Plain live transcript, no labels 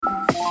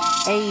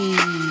Hey,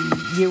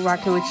 you're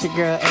rocking with your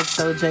girl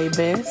XOJ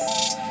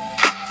Best,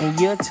 and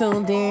you're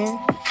tuned in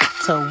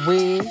to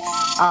Wigs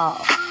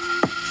Off.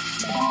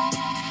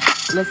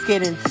 Let's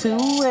get into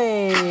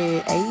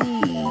it.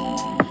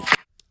 Hey.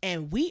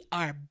 And we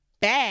are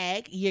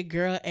back, your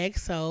girl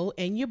XO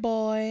and your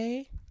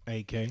boy.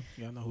 AK,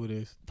 y'all know who it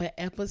is. For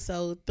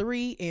episode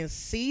 3 in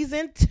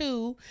season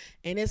 2,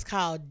 and it's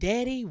called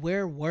Daddy,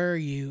 Where Were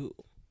You?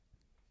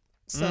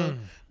 So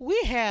we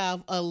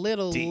have a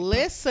little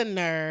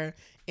listener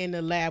in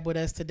the lab with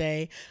us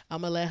today.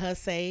 I'm gonna let her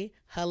say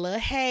hello,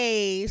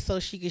 hey,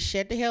 so she can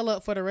shut the hell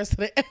up for the rest of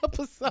the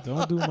episode.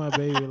 Don't do my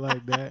baby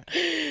like that.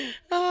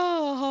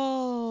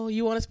 Oh,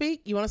 you want to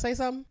speak? You want to say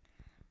something?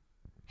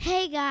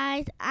 Hey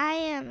guys, I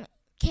am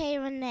Kay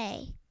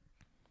Renee.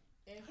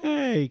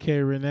 Hey, K.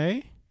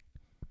 Renee.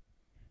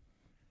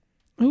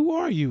 Who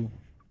are you?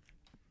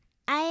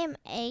 I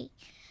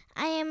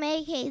am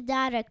AK's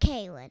daughter,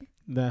 Kaylin.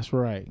 That's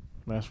right.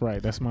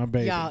 That's my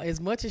baby. Y'all, as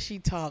much as she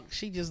talked,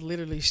 she just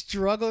literally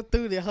struggled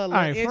through her little All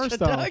right,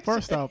 introduction.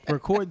 first off,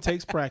 recording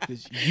takes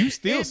practice. You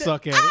still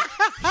suck at it.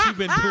 You've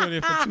been doing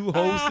it for 2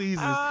 whole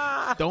seasons.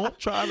 Don't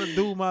try to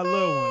do my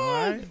little one,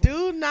 all right?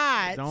 Do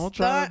not Don't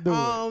try to do it.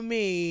 on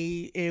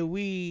me, and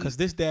we Because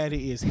this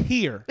daddy is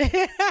here.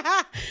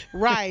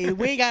 right.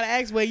 We ain't gotta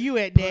ask where you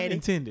at, Daddy.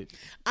 Intended.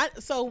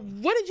 So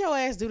what did your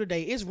ass do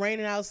today? It's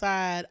raining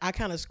outside. I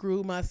kind of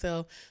screwed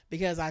myself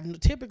because I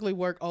typically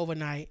work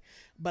overnight,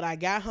 but I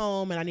got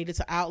home and I needed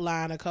to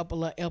outline a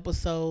couple of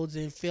episodes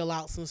and fill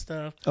out some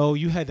stuff. Oh,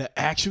 you had to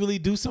actually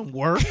do some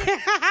work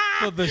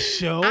for the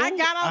show? I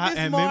got up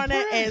this morning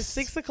at impressed.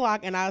 6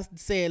 o'clock and I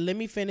said, let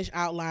me finish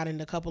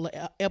outlining a couple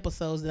of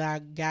episodes that I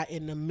got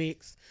in the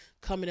mix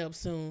coming up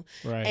soon.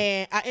 Right.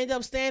 And I ended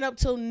up staying up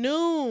till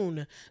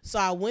noon. So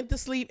I went to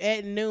sleep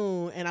at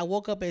noon and I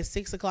woke up at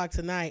 6 o'clock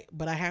tonight,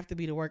 but I have to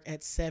be to work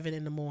at 7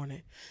 in the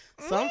morning.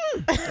 So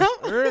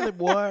Early,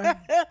 boy.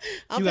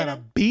 You got to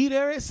be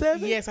there at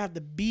 7? Yes, I have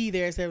to be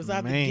there at 7. So I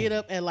have to Man. get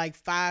up at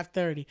like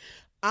 5:30.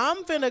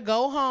 I'm finna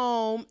go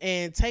home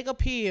and take a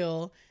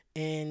pill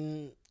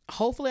and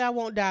hopefully I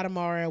won't die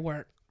tomorrow at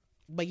work.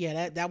 But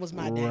yeah, that was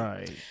my day.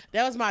 Right.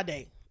 That was my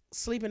day.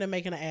 Sleeping and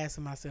making an ass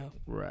of myself.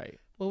 Right.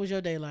 What was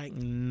your day like?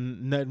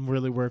 Nothing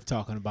really worth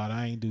talking about.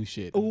 I ain't do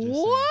shit. I'm just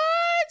What?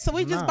 So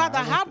we just Nah, about to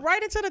I went hop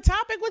right into the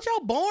topic with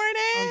your boring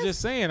ass? I'm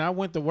just saying, I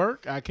went to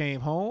work, I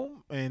came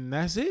home, and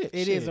that's it.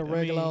 It is a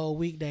regular old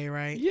weekday,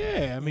 right?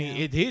 Yeah, I mean,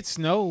 Yeah. it did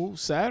snow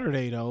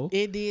Saturday though.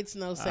 It did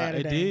snow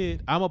Saturday. It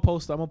did. I'm gonna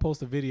post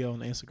a video on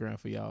Instagram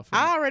for y'all.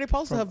 I already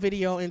posted a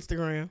video on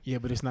Instagram. Yeah,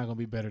 but it's not gonna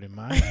be better than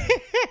mine.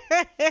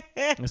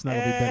 It's not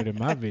gonna be better than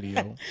my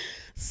video.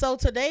 So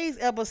today's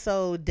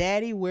episode,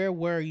 Daddy, Where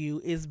Were You,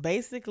 is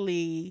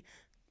basically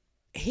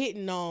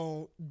hitting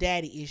on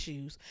daddy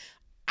issues.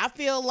 I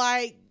feel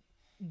like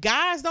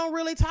guys don't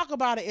really talk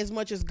about it as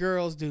much as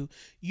girls do.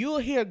 You'll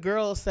hear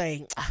girls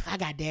say, I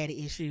got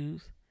daddy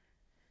issues.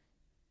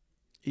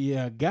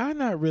 Yeah, guy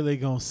not really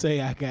gonna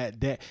say I got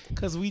that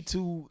because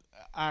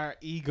our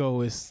ego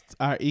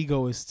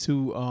is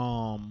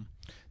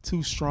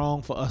too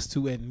strong for us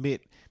to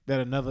admit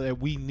that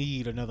we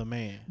need another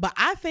man. But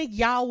I think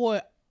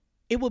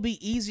it would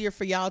be easier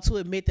for y'all to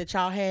admit that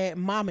y'all had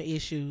mama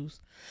issues.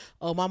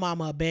 Oh, my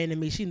mama abandoned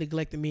me. She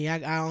neglected me. I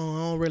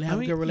don't really have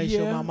a good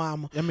relationship with my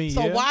mama.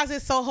 So why is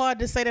it so hard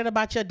to say that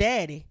about your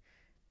daddy?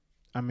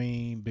 I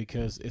mean,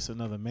 because it's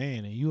another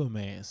man and you a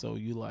man, so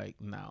you like,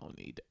 nah, I don't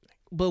need that.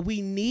 But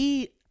we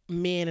need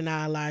men in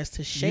our lives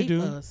to shape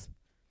us.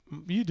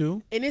 You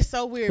do. And it's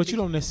so weird. But you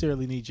don't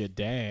necessarily need your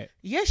dad.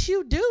 Yes,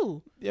 you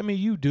do. I mean,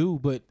 you do,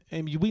 but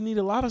we need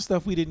a lot of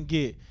stuff we didn't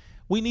get.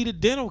 We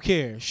needed dental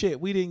care. Shit,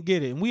 we didn't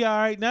get it. And we all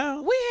right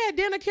now. We had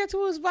dental care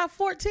till we was about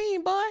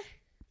 14, boy.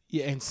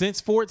 Yeah, and since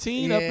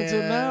 14 up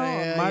until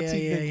now, my teeth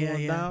been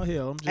going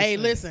downhill. I'm just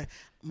saying. Listen,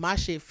 my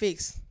shit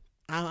fixed.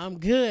 I'm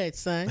good,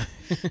 son.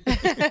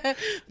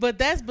 But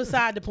that's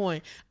beside the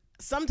point.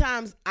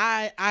 Sometimes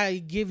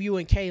I give you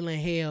and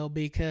Kaylin hell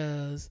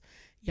because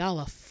y'all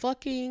are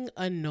fucking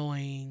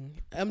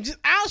annoying.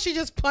 She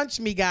just punched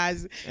me,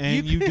 guys.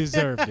 And you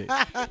deserved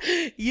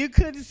it. You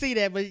couldn't see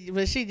that,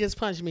 but she just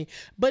punched me.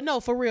 But no,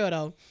 for real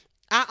though.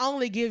 I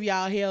only give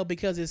y'all hell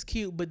because it's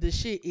cute, but the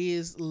shit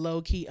is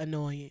low key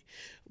annoying.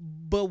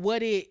 But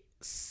what it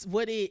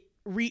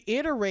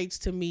reiterates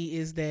to me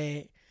is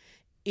that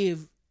if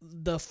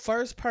the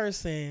first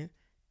person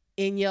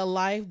in your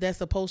life that's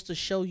supposed to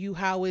show you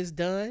how it's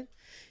done,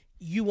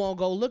 you won't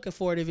go looking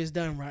for it if it's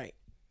done right.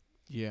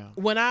 Yeah.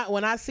 When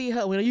I see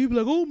her, when you be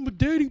like, oh, my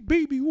daddy,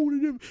 baby, one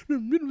of them,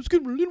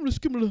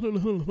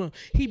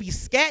 he be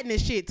scatting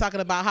this shit,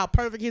 talking about how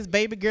perfect his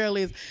baby girl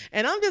is.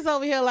 And I'm just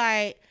over here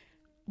like,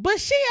 but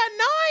she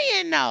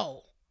annoying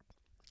though.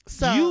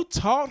 So you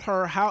taught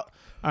her how.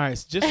 All right,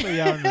 so just so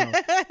y'all know,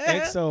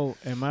 XO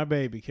and my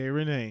baby, K.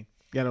 Renee,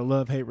 got a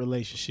love-hate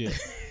relationship.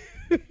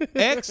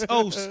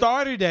 XO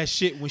started that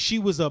shit when she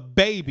was a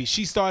baby.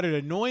 She started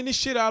annoying the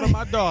shit out of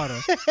my daughter.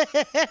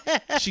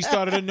 She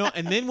started annoying,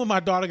 and then when my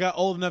daughter got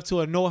old enough to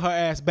annoy her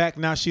ass back,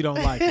 now she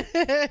don't like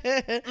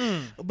it.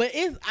 But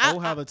it's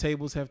how the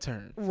tables have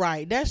turned.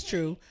 Right, that's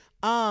true.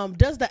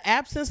 Does the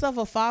absence of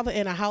a father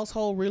in a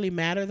household really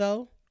matter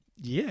though?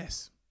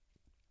 Yes.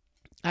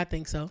 I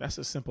think so. That's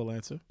a simple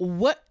answer.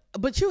 What?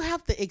 But you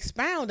have to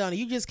expound on it.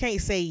 You just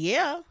can't say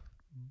yeah.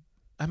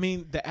 I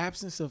mean,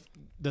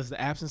 does the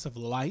absence of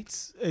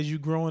lights as you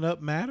growing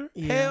up matter?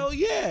 Yeah. Hell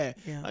yeah.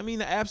 Yeah. I mean,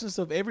 the absence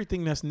of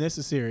everything that's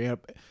necessary.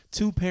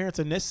 Two parents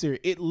are necessary.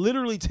 It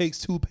literally takes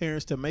two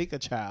parents to make a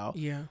child.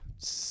 Yeah.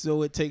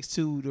 So it takes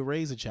two to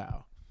raise a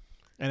child.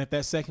 And if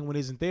that second one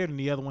isn't there, then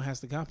the other one has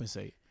to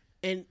compensate.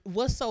 And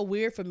what's so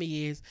weird for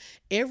me is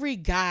every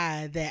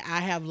guy that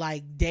I have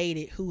like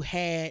dated who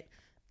had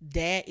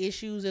dad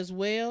issues as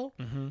well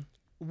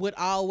would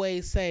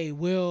always say,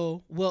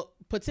 well,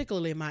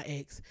 particularly my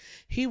ex,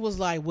 he was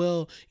like,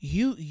 well,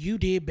 you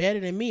did better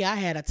than me. I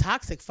had a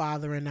toxic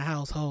father in the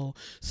household.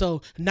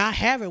 So not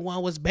having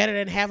one was better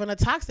than having a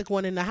toxic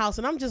one in the house.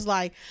 And I'm just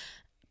like,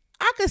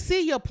 I could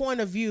see your point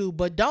of view,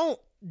 but don't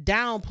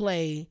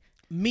downplay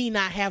me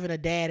not having a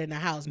dad in the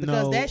house,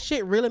 because that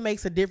shit really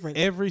makes a difference.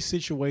 Every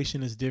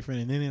situation is different,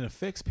 and then it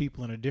affects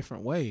people in a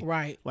different way.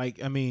 Right.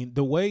 Like, I mean,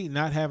 the way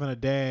not having a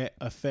dad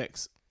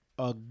affects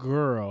a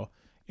girl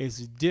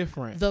is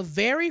different. The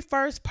very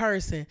first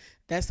person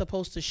that's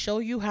supposed to show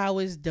you how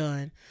it's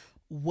done,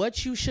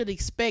 what you should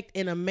expect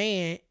in a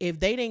man, if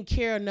they didn't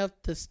care enough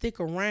to stick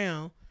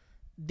around,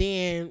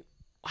 then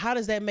how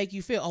does that make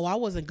you feel? Oh, I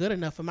wasn't good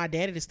enough for my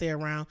daddy to stay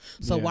around,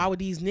 so why would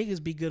these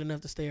niggas be good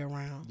enough to stay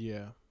around?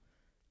 Yeah.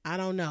 I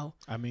don't know.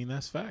 I mean,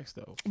 that's facts,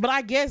 though. But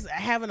I guess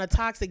having a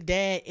toxic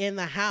dad in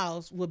the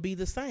house would be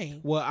the same.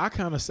 Well, I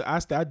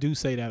do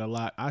say that a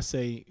lot. I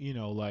say,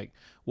 like,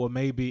 well,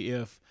 maybe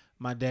if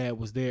my dad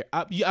was there,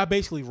 I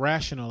basically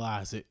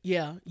rationalize it.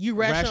 Yeah, you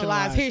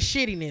rationalize his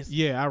shittiness.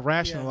 Yeah, I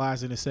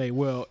rationalize it and say,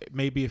 well,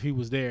 maybe if he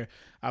was there,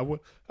 I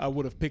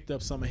would have picked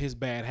up some of his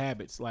bad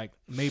habits. Like,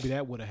 maybe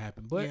that would have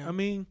happened. But I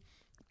mean,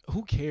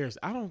 who cares?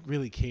 I don't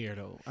really care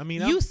though. I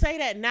mean, you say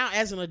that now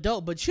as an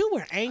adult, but you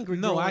were angry.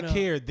 No, I up.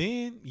 cared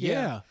then.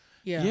 Yeah.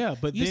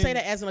 But you say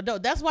that as an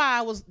adult. That's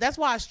why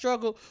I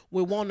struggled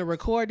with wanting to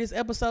record this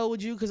episode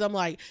with you, because I'm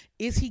like,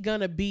 is he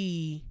gonna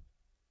be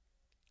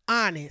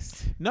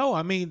honest? No,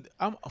 I mean,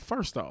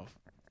 first off,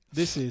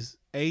 this is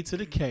A to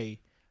the K.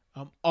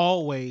 I'm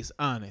always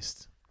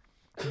honest.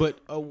 But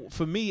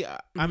for me,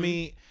 I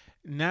mean,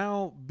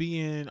 now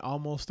being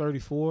almost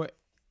 34.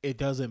 It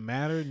doesn't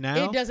matter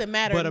now. It doesn't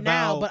matter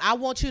now, but I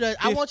want you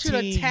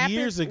to tap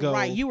years in. ago,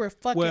 right, you were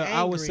fucking angry.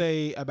 I would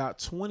say about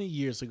 20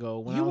 years ago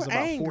when I was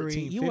about 14,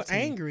 15. You were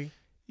angry.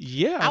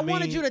 Yeah, I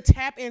wanted you to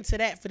tap into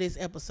that for this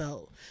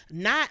episode.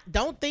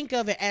 Don't think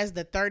of it as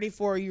the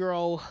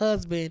 34-year-old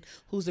husband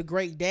who's a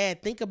great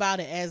dad. Think about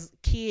it as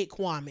kid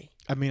Kwame.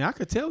 I mean, I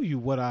could tell you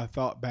what I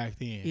thought back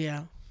then.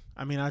 Yeah.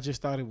 I mean, I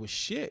just thought it was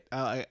shit.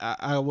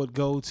 I would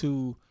go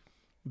to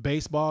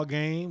baseball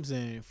games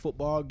and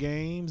football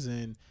games,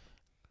 and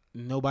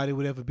nobody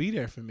would ever be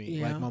there for me.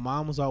 Yeah. Like, my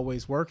mom was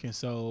always working,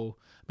 so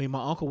I mean,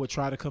 my uncle would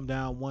try to come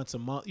down once a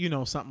month,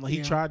 something like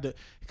he tried to,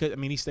 because I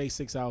mean, he stayed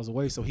 6 hours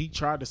away, so he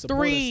tried to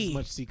support us as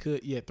much as he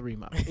could. Yeah, 3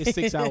 months. It's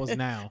 6 hours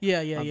now.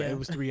 Yeah. It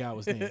was 3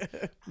 hours then.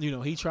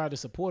 He tried to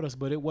support us,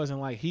 but it wasn't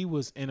like he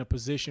was in a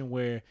position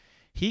where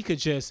he could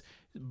just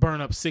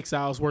burn up 6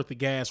 hours worth of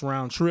gas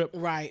round trip.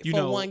 Right.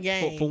 For one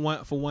game.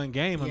 For one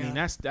game. I mean,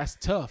 that's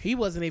tough. He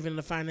wasn't even in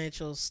the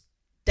financial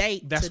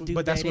state to do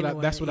but that's that what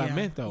anyway. That's what I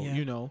meant though.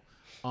 Yeah.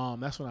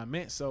 That's what I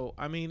meant. So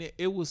I mean,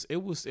 it was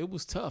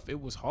tough. It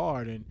was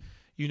hard, and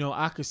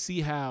I could see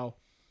how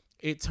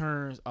it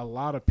turns a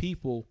lot of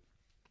people,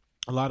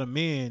 a lot of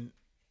men,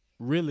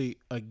 really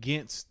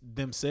against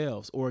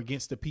themselves or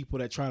against the people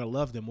that try to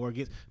love them, or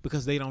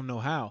because they don't know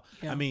how.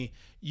 Yeah. I mean,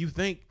 you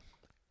think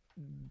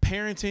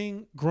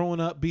parenting,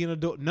 growing up, being an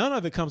adult, none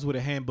of it comes with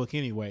a handbook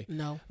anyway.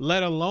 No.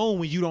 Let alone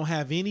when you don't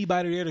have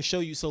anybody there to show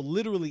you. So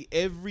literally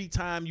every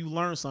time you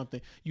learn something,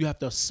 you have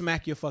to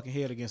smack your fucking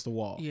head against the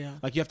wall. Yeah.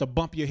 Like, you have to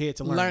bump your head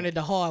to learn it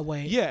the hard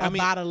way. Yeah.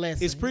 About a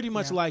lesson. It's pretty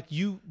much like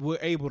you were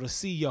able to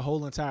see your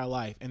whole entire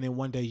life, and then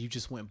one day you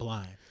just went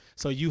blind.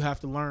 So you have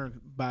to learn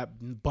by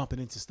bumping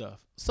into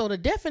stuff. So the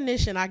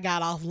definition I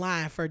got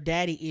offline for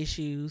daddy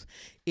issues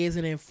is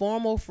an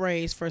informal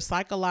phrase for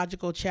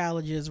psychological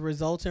challenges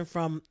resulting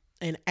from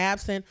an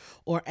absent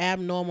or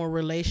abnormal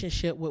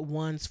relationship with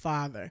one's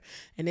father.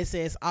 And it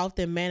says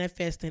often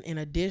manifesting in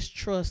a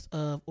distrust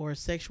of or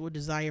sexual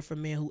desire for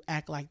men who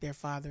act like their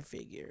father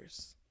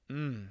figures.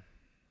 And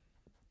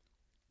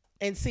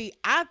see,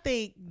 I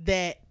think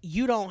that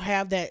you don't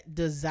have that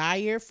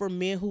desire for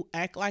men who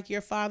act like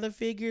your father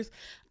figures.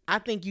 I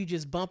think you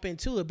just bump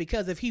into it,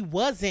 because if he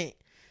wasn't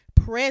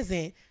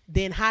present,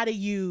 then how do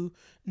you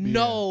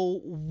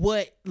know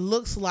what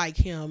looks like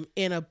him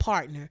in a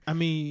partner? I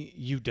mean,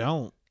 you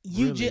don't.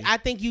 Really. I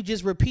think you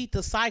just repeat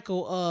the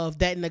cycle of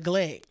that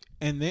neglect.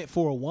 And then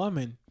for a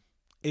woman,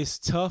 it's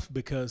tough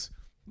because,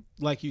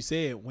 like you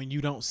said, when you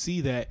don't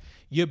see that,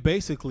 you're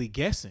basically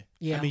guessing.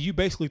 Yeah. I mean, you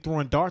basically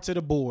throwing darts at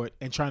a board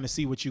and trying to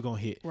see what you're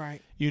going to hit.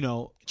 Right.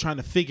 Trying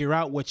to figure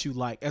out what you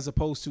like, as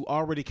opposed to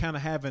already kind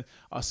of having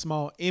a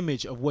small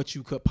image of what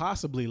you could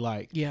possibly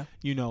like. Yeah.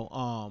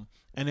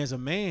 And as a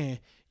man,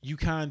 you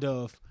kind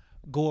of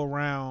go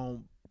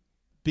around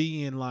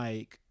being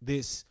like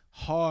this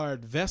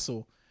hard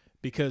vessel,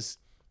 because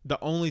the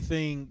only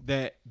thing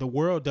that the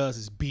world does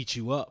is beat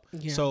you up.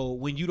 Yeah. So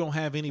when you don't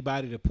have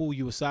anybody to pull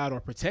you aside or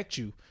protect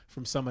you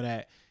from some of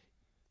that,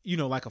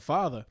 like a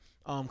father,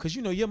 because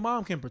your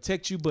mom can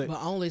protect you, but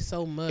only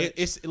so much.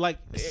 it's like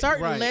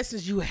certain right.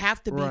 lessons you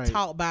have to be Right.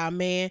 taught by a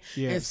man,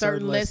 Yeah, and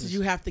certain lessons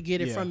you have to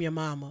get it from your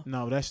mama.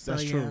 No, that's yeah.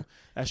 true.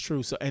 That's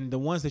true. So, and the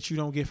ones that you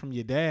don't get from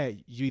your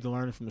dad, you either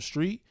learn it from the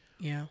street,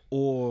 Yeah.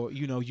 or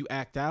you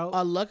act out.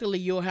 Or luckily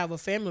you'll have a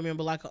family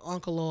member like an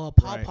uncle or a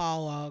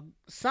pawpaw Right. or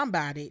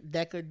somebody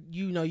that could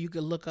you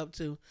could look up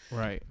to.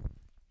 Right.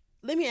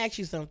 Let me ask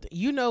you something.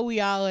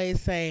 We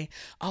always say,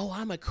 "Oh,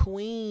 I'm a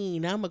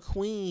queen. I'm a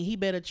queen. He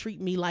better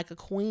treat me like a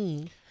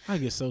queen." I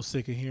get so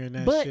sick of hearing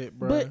that But shit,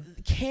 bro.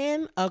 but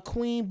can a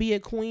queen be a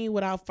queen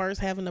without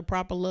first having the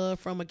proper love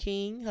from a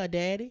king, her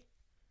daddy?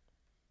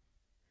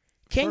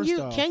 Can First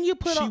off, you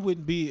put she on?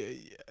 wouldn't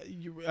be.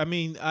 I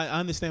mean, I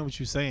understand what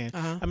you're saying.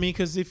 Uh-huh. I mean,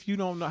 because if you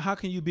don't know, how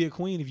can you be a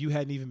queen if you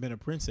hadn't even been a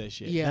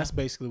princess yet? Yeah. That's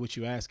basically what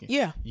you're asking.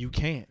 Yeah. You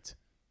can't.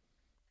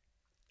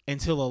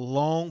 Until a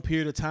long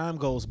period of time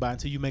goes by,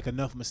 until you make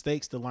enough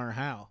mistakes to learn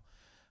how.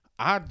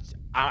 I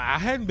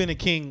hadn't been a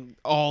king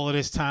all of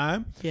this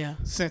time. Yeah.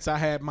 Since I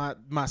had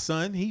my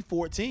son, he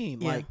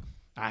 14. Yeah. Like,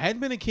 I hadn't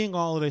been a king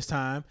all of this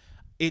time.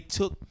 It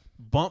took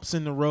bumps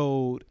in the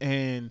road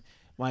and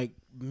like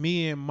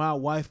me and my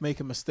wife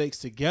making mistakes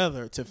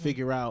together to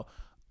figure out,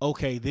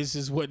 okay, this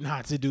is what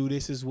not to do.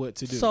 This is what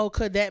to do. So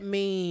could that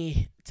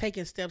mean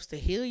taking steps to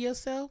heal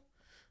yourself,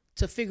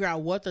 to figure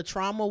out what the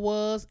trauma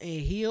was and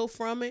heal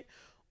from it?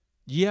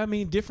 Yeah, I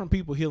mean, different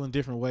people heal in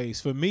different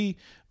ways. For me,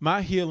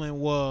 my healing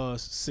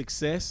was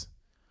success,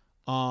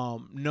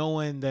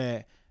 knowing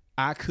that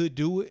I could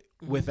do it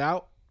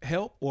without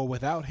help or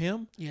without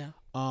him. Yeah.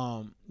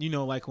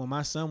 Like when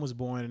my son was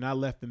born and I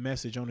left the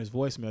message on his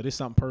voicemail. This is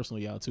something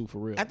personal, y'all, too, for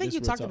real. I think This you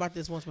real talked talk. about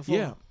this once before.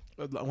 Yeah.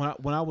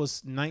 When I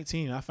was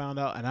 19, I found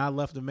out, and I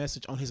left a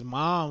message on his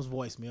mom's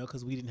voicemail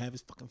because we didn't have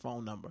his fucking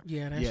phone number.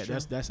 Yeah, that's true.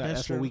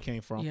 That's where we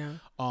came from.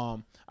 Yeah.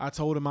 I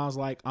told him, I was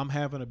like, I'm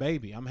having a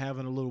baby. I'm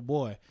having a little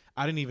boy.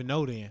 I didn't even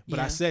know then, but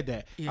I said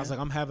that. Yeah. I was like,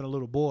 I'm having a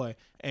little boy,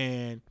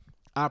 and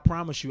I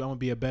promise you, I'm gonna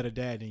be a better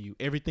dad than you.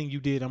 Everything you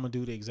did, I'm gonna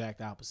do the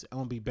exact opposite. I'm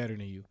gonna be better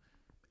than you,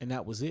 and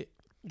that was it.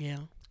 Yeah.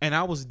 And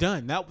I was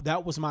done.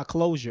 That was my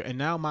closure. And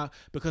now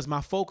because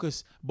my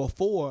focus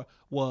before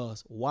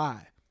was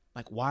why.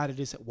 Like, why did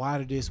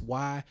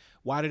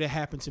it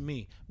happen to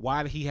me?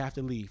 Why did he have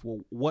to leave?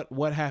 Well,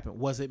 what happened?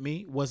 Was it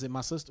me? Was it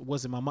my sister?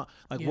 Was it my mom?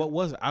 Like, what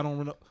was it? I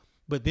don't know.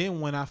 But then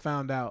when I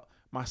found out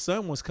my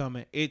son was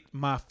coming,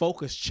 my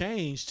focus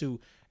changed to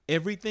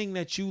everything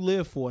that you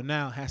live for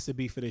now has to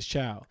be for this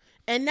child.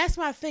 And that's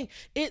my thing.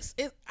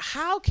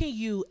 How can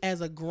you, as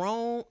a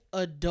grown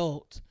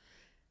adult,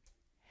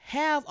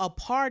 have a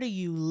part of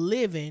you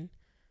living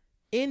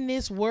in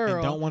this world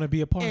And don't want to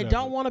be a part of it. and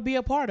don't want to be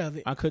a part of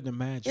it? I couldn't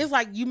imagine. It's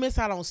like you miss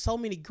out on so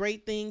many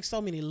great things,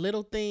 so many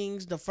little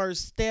things, the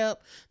first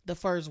step, the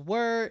first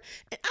word.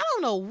 And I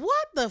don't know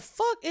what the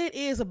fuck it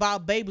is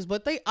about babies,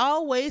 but they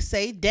always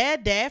say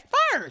dad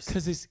first.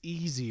 Because it's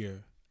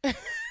easier.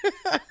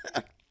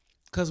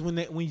 Because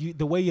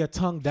the way your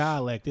tongue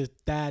dialect is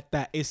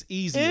that it's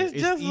easier. It's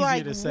just easier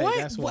like, to say. what,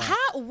 That's why.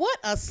 what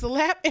a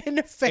slap in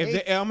the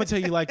face. I'm gonna tell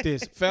you like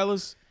this,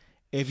 fellas.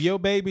 If your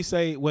baby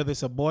say, whether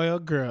it's a boy or a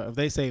girl, if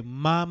they say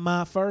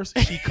mama first,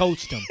 she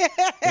coached them.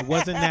 It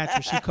wasn't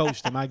natural. She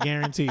coached them. I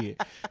guarantee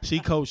it.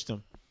 She coached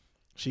them.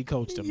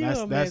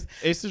 That's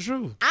it's the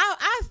truth.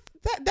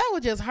 That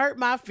would just hurt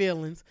my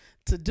feelings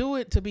to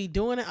be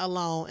doing it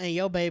alone, and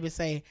your baby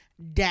say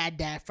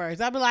dad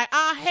first. I'd be like,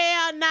 oh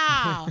hell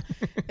no.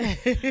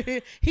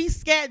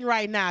 He's scatting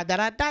right now. Da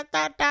da da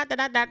da da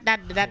da da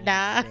da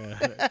da.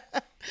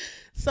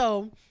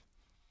 So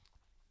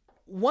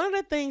one of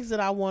the things that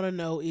I want to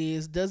know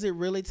is, does it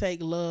really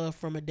take love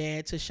from a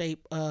dad to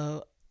shape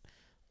a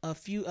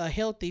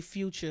healthy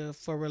future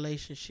for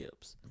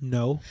relationships?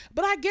 No.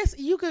 But I guess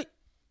you could.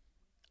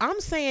 I'm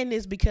saying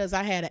this because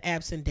I had an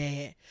absent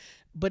dad.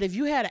 But if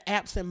you had an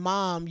absent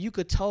mom, you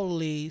could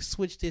totally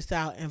switch this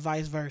out and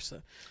vice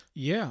versa.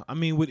 Yeah, I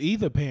mean, with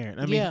either parent.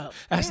 I mean,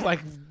 that's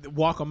like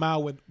walk a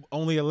mile with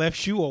only a left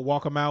shoe or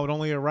walk a mile with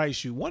only a right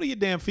shoe. One of your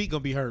damn feet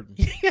gonna be hurting.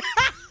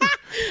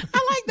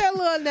 I like that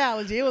little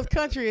analogy. It was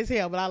country as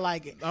hell, but I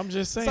like it. I'm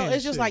just saying. So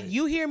it's just shit. like,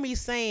 you hear me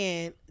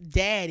saying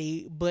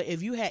daddy, but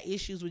if you had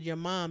issues with your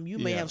mom, you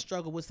may have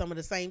struggled with some of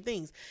the same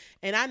things.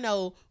 And I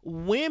know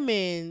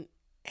women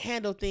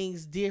handle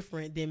things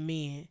different than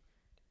men.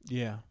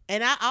 Yeah.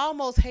 And I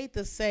almost hate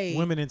to say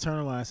women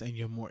internalize, and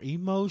you're more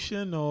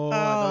emotional.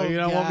 I know you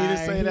don't want me to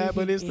say that,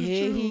 but it's the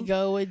here truth. He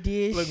go with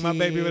this. Look, my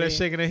baby with that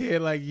shaking her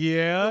head like,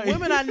 yeah.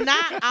 Women are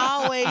not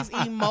always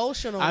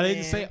emotional. I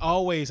didn't say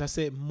always. I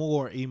said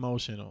more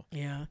emotional.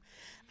 Yeah.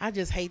 I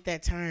just hate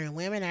that term.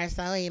 Women are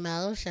so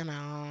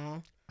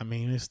emotional. I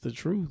mean, it's the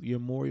truth. You're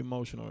more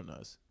emotional than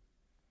us.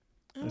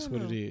 That's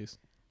what it is.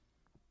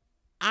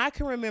 I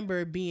can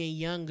remember being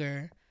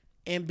younger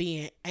and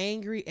being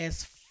angry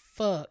as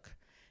fuck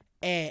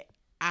at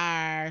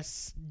our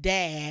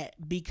dad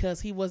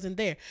because he wasn't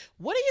there.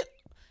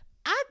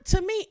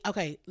 To me,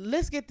 okay,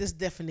 let's get this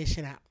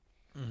definition out.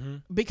 Mm-hmm.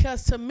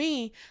 Because to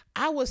me,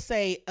 I would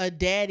say a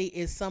daddy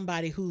is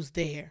somebody who's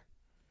there.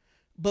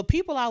 But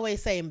people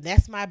always say,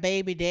 that's my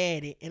baby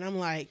daddy. And I'm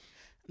like,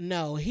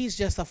 no, he's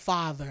just a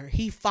father.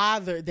 He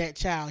fathered that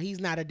child. He's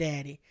not a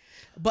daddy.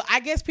 But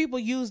I guess people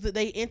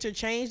they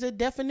interchange the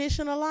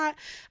definition a lot.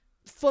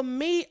 For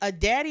me, a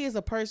daddy is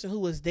a person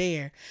who is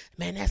there.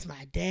 Man, that's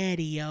my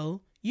daddy,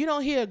 yo. You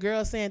don't hear a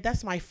girl saying,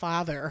 that's my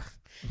father.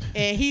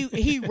 And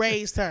he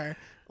raised her.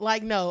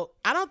 Like, no,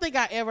 I don't think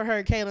I ever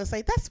heard Kaylin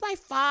say, that's my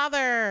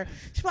father.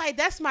 She's like,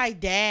 that's my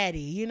daddy,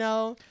 you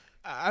know?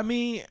 I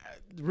mean,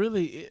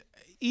 really,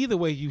 either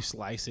way you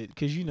slice it,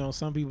 because, you know,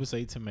 some people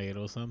say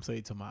tomato, some say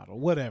tomato,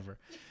 whatever.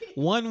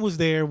 One was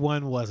there,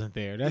 one wasn't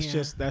there. That's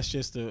just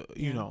the,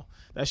 you know,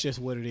 that's just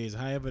what it is.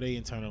 However they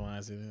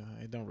internalize it,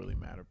 it don't really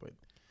matter. But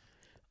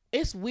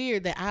it's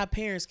weird that our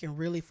parents can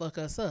really fuck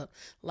us up.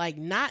 Like,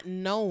 not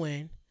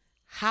knowing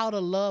how to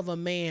love a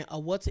man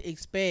or what to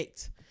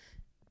expect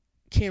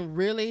can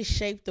really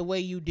shape the way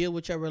you deal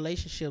with your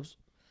relationships.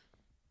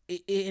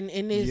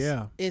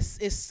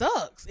 It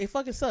sucks. It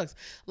fucking sucks.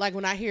 Like,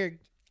 when I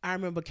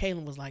remember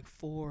Kaylin was like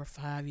 4 or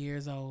 5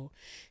 years old,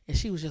 and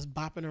she was just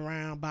bopping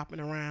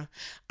around.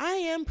 I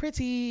am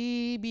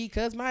pretty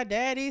because my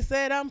daddy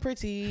said I'm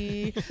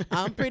pretty.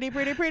 I'm pretty.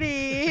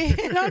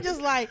 And I'm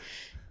just like,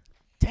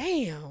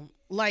 damn.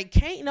 Like,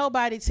 can't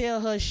nobody tell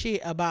her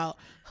shit about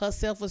her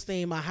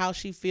self-esteem or how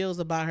she feels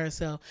about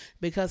herself,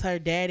 because her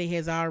daddy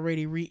has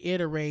already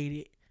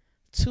reiterated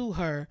to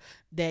her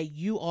that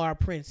you are a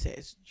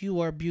princess,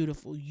 you are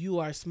beautiful, you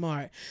are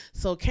smart.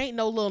 So can't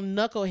no little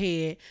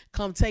knucklehead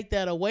come take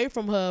that away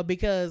from her,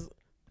 because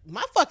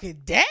my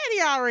fucking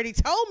daddy already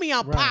told me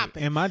I'm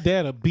popping. And my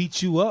dad'll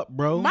beat you up,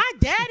 bro. My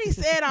daddy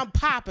said I'm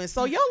popping.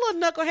 So your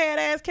little knucklehead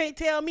ass can't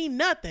tell me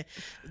nothing.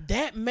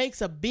 That makes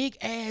a big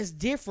ass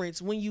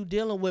difference when you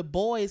dealing with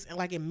boys,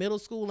 like in middle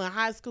school and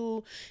high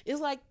school.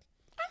 It's like,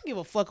 I don't give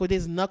a fuck what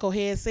this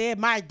knucklehead said.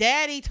 My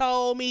daddy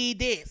told me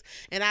this.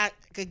 And I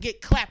could get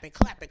clapping.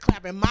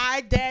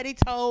 My daddy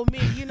told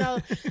me, you know.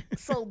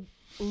 So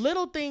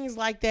little things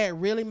like that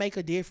really make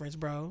a difference,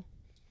 bro.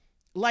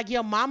 Like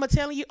your mama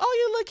telling you, oh,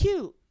 you look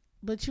cute,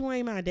 but you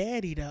ain't my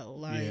daddy, though.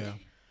 Like,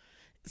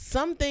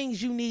 some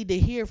things you need to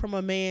hear from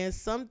a man.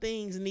 Some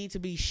things need to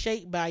be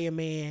shaped by a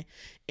man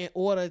in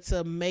order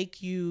to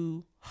make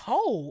you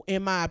whole,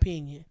 in my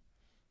opinion.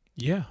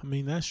 Yeah, I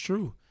mean, that's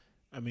true.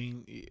 I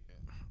mean,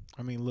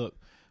 look,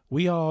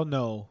 we all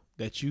know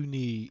that you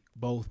need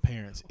both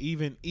parents.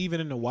 Even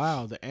in the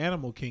wild, the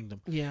animal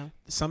kingdom. Yeah.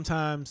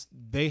 Sometimes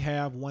they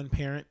have one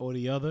parent or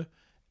the other,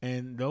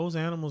 and those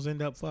animals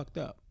end up fucked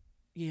up.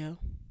 Yeah.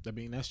 I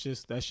mean, that's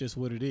just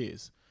what it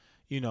is.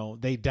 You know,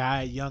 they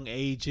die at young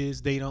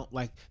ages. They don't,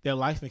 like, their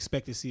life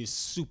expectancy is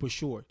super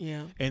short.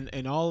 Yeah.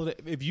 And all of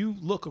that, if you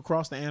look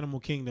across the animal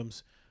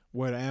kingdoms,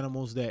 where the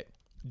animals that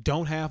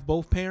don't have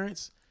both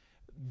parents,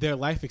 their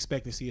life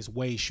expectancy is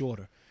way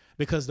shorter,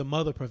 because the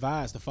mother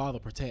provides, the father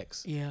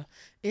protects. Yeah.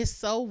 It's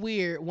so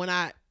weird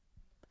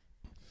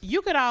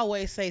you could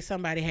always say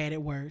somebody had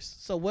it worse.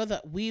 So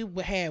whether we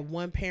had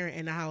one parent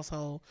in the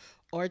household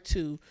or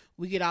two,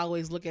 we could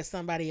always look at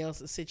somebody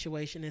else's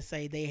situation and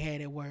say they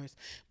had it worse.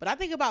 But I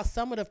think about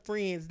some of the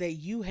friends that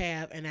you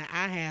have and that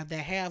I have that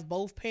have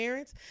both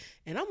parents,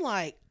 and I'm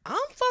like, I'm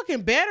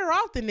fucking better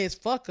off than this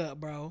fuck up,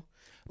 bro.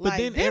 But like,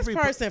 then this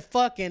person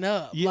fucking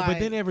up. Yeah, like, but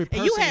then every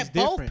person and you have is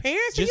both different.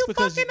 parents and you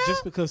fucking up?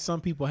 Just because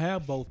some people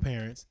have both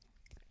parents.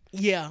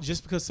 Yeah.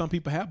 Just because some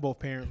people have both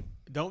parents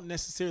don't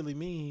necessarily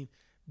mean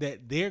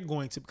that they're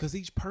going to, because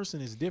each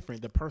person is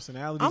different. The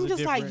personalities are different. I'm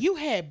just like, you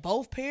had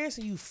both parents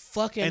and you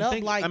fucking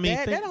up like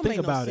that. That don't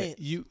make no sense.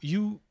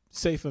 You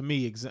say, for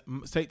me,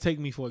 take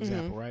me for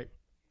example, right?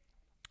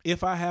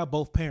 If I have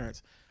both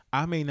parents,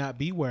 I may not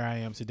be where I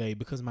am today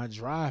because my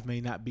drive may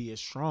not be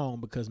as strong,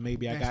 because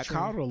maybe I got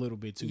coddled a little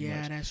bit too much.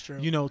 Yeah, that's true.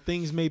 You know,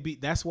 things may be,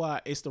 that's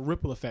why it's the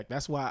ripple effect.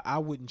 That's why I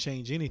wouldn't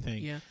change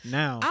anything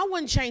now. I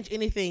wouldn't change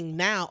anything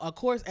now. Of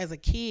course, as a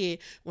kid,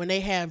 when they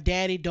have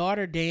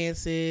daddy-daughter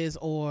dances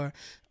or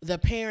the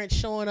parents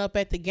showing up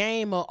at the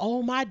game, or,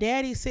 oh, my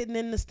daddy's sitting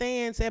in the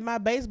stands at my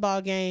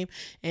baseball game,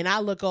 and I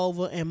look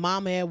over and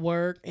mama at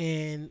work,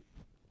 and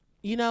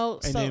you know,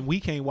 and then we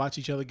can't watch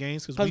each other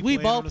games because we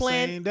both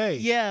playing on the same day.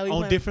 Yeah,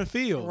 on different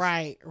fields.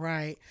 Right.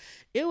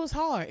 It was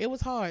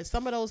hard.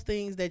 Some of those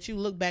things that you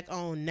look back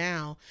on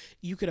now,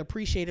 you could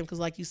appreciate them because,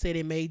 like you said,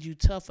 it made you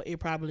tougher. It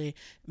probably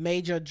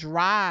made your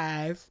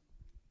drive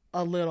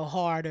a little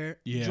harder.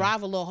 Yeah.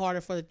 Drive a little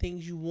harder for the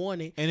things you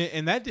wanted.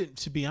 And that didn't,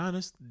 to be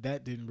honest,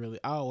 that didn't really.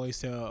 I always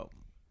tell,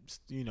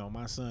 you know,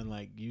 my son,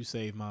 like, you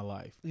saved my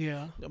life.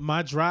 Yeah.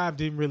 My drive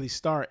didn't really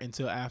start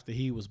until after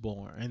he was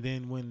born. And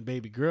then when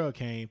baby girl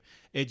came,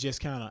 it just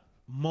kind of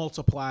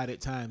multiplied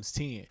it times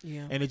 10.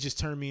 Yeah. And it just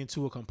turned me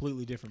into a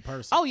completely different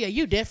person. Oh yeah,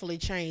 you definitely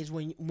changed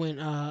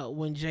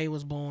when Jay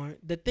was born.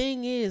 The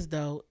thing is,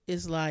 though,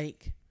 is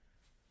like,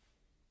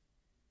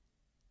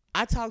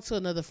 I talked to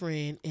another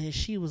friend and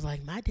she was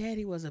like, my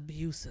daddy was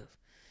abusive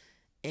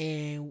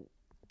and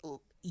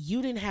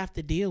you didn't have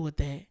to deal with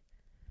that.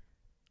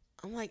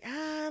 I'm like,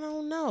 I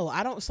don't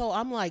know. So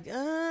I'm like,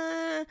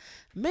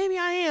 maybe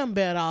I am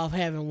better off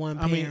having one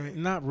I parent.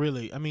 mean, not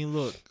really. I mean,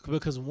 look,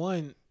 because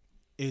one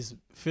is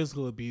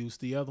physical abuse,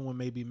 the other one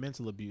may be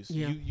mental abuse.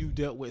 Yeah. You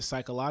dealt with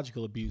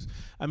psychological abuse.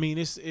 I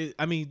mean,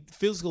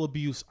 physical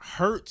abuse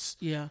hurts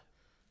Yeah.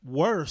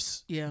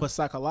 worse, Yeah. but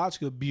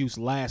psychological abuse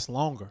lasts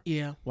longer.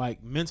 Yeah.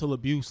 Like mental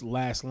abuse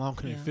lasts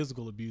longer than Yeah.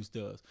 physical abuse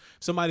does.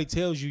 Somebody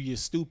tells you you're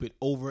stupid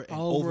over and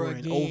over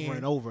and again. over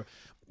and over.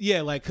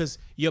 Yeah, like, because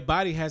your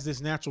body has this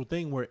natural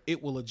thing where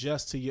it will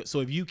adjust to you. So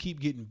if you keep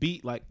getting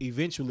beat, like,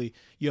 eventually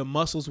your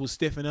muscles will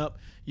stiffen up,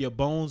 your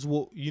bones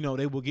will,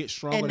 they will get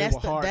stronger. And they will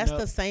harden that's up.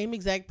 the same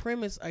exact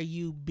premise. Are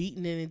you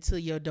beating it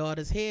into your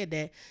daughter's head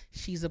that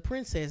she's a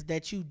princess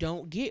that you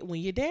don't get when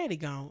your daddy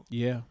gone?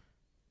 Yeah.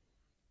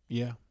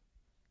 Yeah.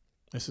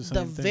 It's the same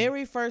The thing.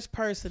 very first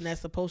person that's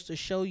supposed to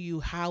show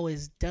you how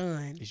it's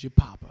done, It's your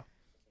papa.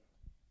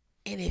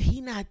 and if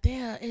he not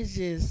there, it's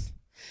just,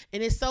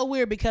 and it's so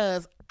weird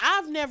because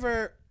I've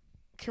never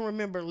can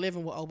remember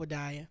living with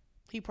Obadiah.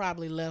 He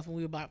probably left when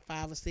we were about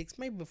 5 or 6,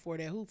 maybe before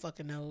that. Who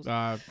fucking knows?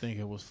 I think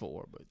it was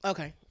 4, but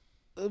Okay,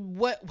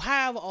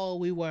 however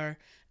old we were,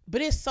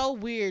 but it's so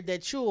weird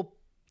that you'll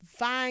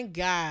find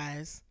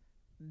guys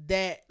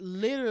that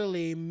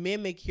literally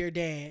mimic your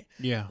dad.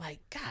 yeah. Like,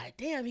 god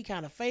damn, he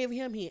kind of favor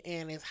him.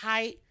 And his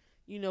height,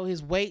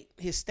 his weight,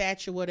 his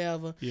stature,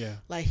 whatever. Yeah.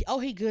 Like, oh,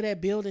 he good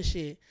at building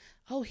shit.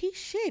 Oh, he's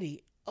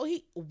shitty. Oh,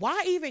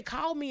 why even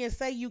call me and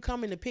say you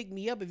coming to pick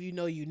me up if you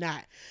know you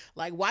not?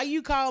 Like, why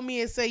you call me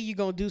and say you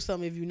gonna do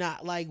something if you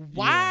not? Like,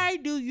 why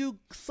do you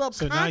So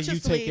subconsciously?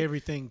 now you take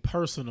everything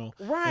personal.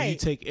 Right. And you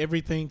take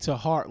everything to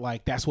heart.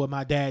 Like, that's what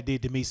my dad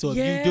did to me. So if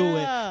you do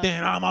it,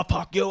 then I'ma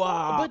fuck you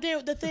up. But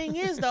then the thing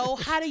is, though,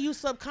 how do you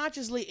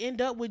subconsciously end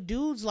up with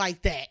dudes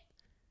like that?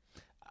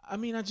 I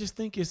mean, I just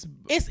think it's not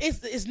it's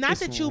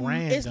that you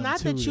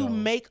random too, though.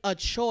 make a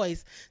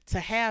choice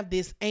to have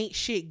this ain't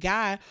shit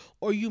guy,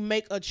 or you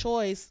make a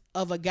choice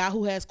of a guy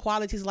who has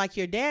qualities like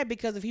your dad,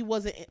 because if he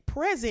wasn't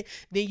present,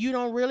 then you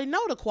don't really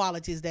know the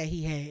qualities that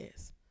he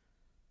has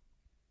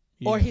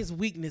or his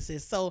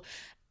weaknesses. So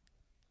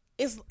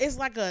it's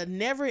like a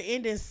never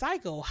ending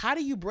cycle. How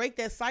do you break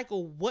that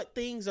cycle? What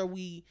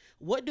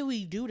do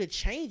we do to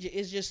change it?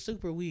 It's just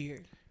super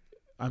weird.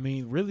 I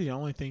mean, really, the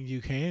only thing you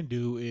can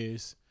do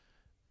is,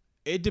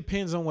 it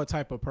depends on what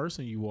type of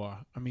person you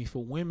are. I mean,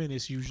 for women,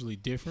 it's usually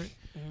different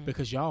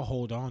because y'all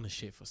hold on to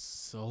shit for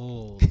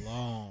so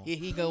long. Here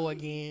he go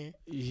again.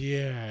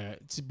 Yeah,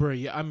 bro.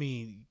 Yeah, I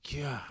mean,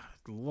 God,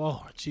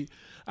 Lord.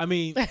 I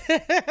mean,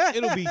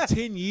 it'll be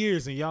 10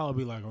 years and y'all will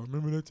be like, "Oh,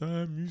 remember that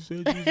time you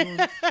said you was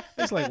going?"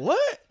 It's like,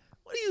 what?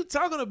 What are you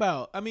talking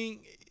about? I mean,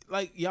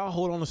 like, y'all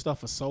hold on to stuff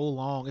for so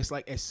long. It's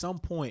like, at some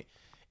point,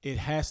 it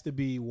has to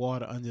be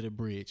water under the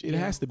bridge. It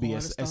has to be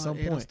at some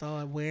It'll point.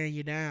 start wearing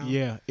you down.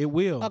 Yeah, it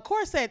will. Of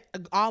course, at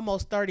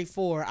almost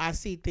 34, I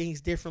see things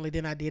differently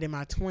than I did in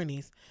my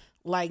 20s.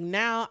 Like,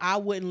 now, I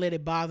wouldn't let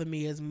it bother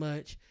me as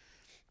much.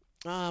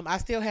 I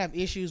still have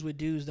issues with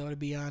dudes, though, to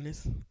be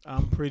honest.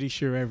 I'm pretty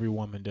sure every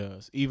woman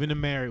does. Even the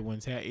married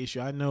ones had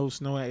issues. I know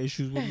Snow had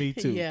issues with me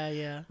too.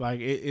 Yeah.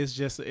 Like, that's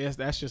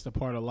just a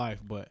part of life.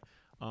 But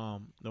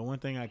the one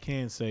thing I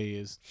can say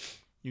is,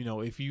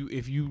 if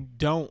you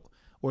don't,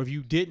 or if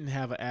you didn't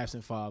have an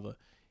absent father,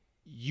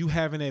 you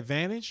have an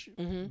advantage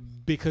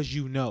because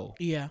you know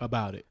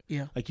about it.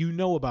 Yeah. Like, you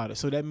know about it.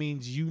 So that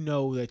means you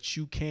know that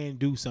you can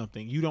do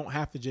something. You don't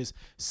have to just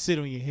sit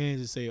on your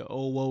hands and say,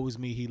 "Oh, woe is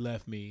me, he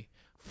left me."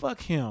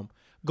 Fuck him.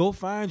 Go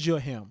find your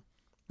him.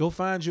 Go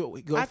find your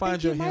him. I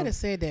think you might have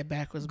said that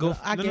backwards. No.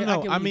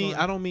 I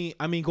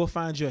mean, go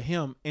find your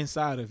him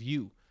inside of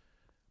you.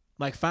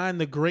 Like,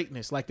 find the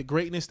greatness. Like, the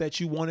greatness that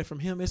you wanted from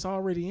him, it's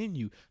already in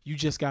you. You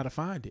just got to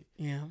find it.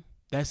 Yeah.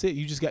 That's it.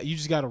 You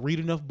just got to read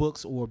enough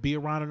books, or be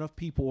around enough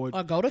people,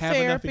 or go to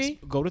therapy.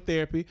 Go to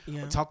therapy.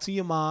 Yeah. Or talk to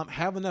your mom.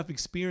 Have enough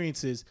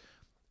experiences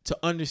to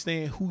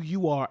understand who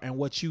you are and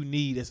what you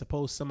need, as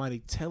opposed to somebody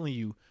telling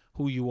you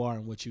who you are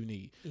and what you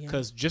need.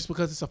 Because just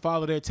because it's a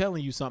father there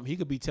telling you something, he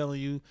could be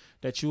telling you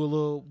that you a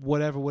little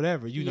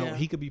whatever.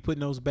 He could be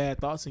putting those bad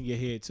thoughts in your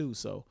head too.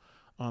 So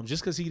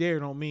just because he there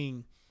don't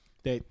mean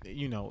that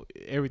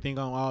everything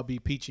gonna all be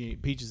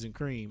peaches and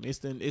cream.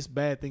 It's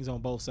bad things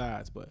on both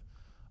sides, but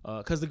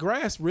because the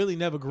grass really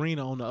never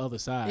greener on the other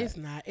side. It's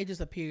not. It just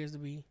appears to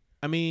be.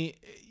 I mean,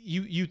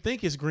 you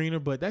think it's greener,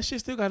 but that shit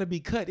still got to be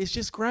cut. It's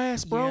just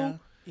grass, bro.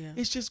 Yeah.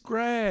 It's just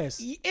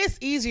grass. It's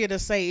easier to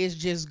say it's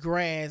just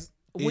grass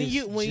when It's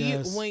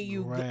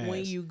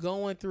you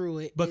going through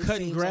it. But it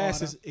cutting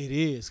grass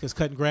is because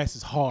cutting grass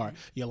is hard.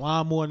 Your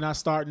lawnmower not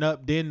starting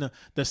up, then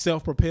the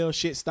self-propelled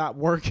shit stop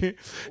working,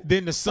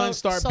 then the sun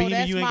start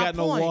beaming, you ain't got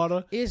no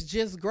water. It's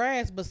just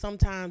grass, but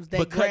sometimes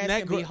that grass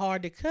can be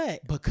hard to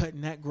cut. But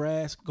cutting that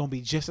grass gonna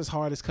be just as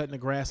hard as cutting the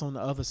grass on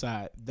the other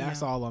side.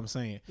 That's all I'm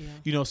saying.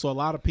 Yeah. So a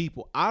lot of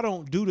people, I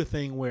don't do the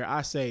thing where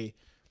I say,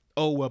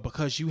 oh well,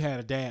 because you had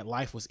a dad,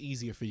 life was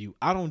easier for you.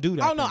 I don't do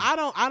that. Oh no,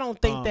 thing. I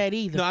don't think that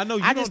either. No, I know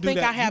you I don't just do think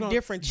that. I have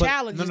different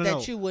challenges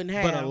that you wouldn't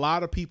have. But a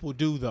lot of people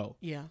do though.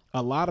 Yeah.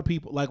 A lot of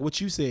people, like what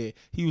you said,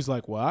 he was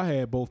like, well, I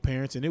had both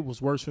parents and it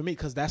was worse for me,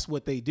 because that's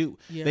what they do.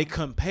 Yeah. They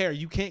compare.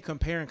 You can't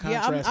compare and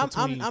contrast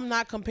between I'm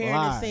not comparing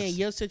and saying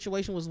your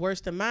situation was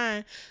worse than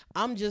mine.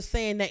 I'm just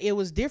saying that it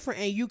was different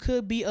and you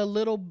could be a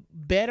little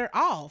better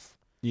off.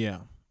 Yeah,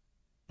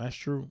 that's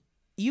true.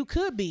 You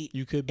could be.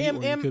 You could be, or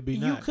you could be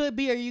not. You could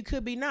be, or you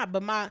could be not.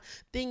 But my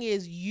thing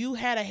is, you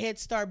had a head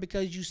start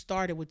because you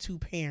started with two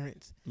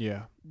parents.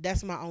 Yeah.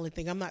 That's my only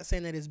thing. I'm not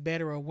saying that it's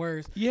better or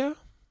worse. Yeah.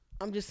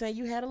 I'm just saying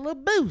you had a little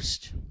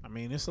boost. I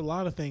mean, it's a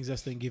lot of things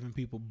that's been giving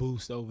people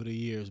boosts over the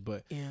years,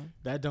 but yeah,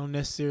 that don't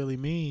necessarily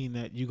mean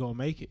that you're going to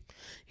make it.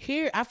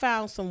 Here, I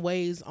found some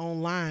ways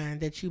online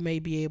that you may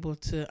be able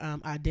to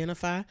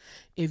identify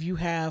if you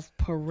have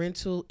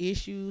parental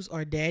issues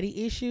or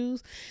daddy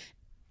issues.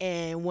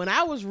 And when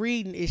I was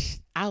reading it,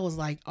 I was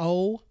like,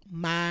 oh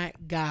my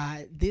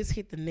God, this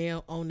hit the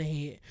nail on the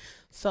head.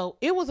 So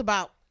it was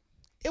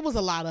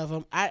a lot of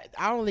them. I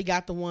only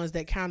got the ones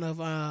that kind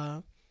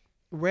of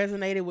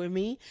resonated with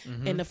me.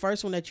 Mm-hmm. And the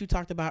first one that you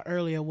talked about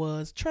earlier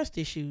was trust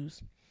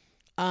issues.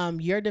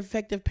 Your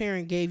defective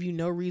parent gave you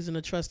no reason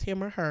to trust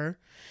him or her.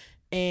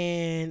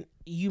 And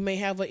you may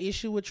have an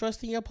issue with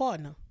trusting your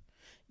partner.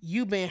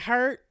 You've been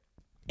hurt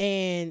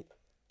and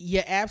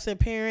your absent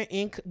parent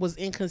was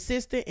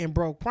inconsistent and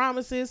broke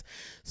promises.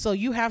 So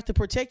you have to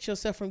protect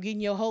yourself from getting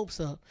your hopes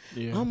up.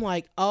 Yeah. I'm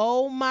like,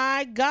 oh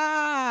my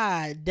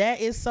God, that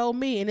is so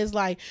me. And it's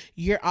like,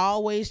 you're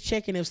always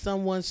checking if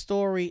someone's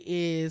story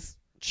is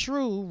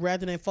true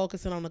rather than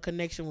focusing on the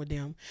connection with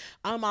them.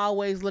 I'm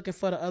always looking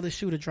for the other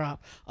shoe to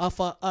drop or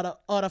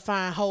to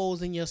find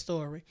holes in your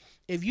story.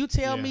 If you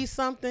tell me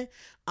something,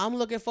 I'm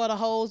looking for the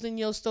holes in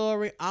your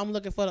story. I'm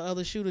looking for the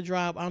other shoe to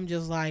drop. I'm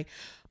just like,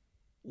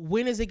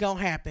 when is it gonna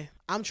happen?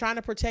 I'm trying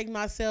to protect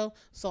myself,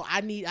 so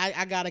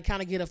I gotta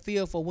kind of get a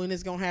feel for when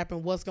it's gonna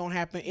happen, what's gonna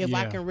happen, if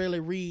I can really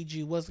read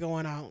you, what's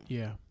going on.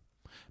 Yeah,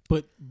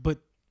 but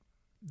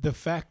the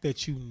fact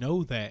that you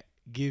know that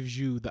gives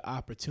you the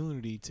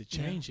opportunity to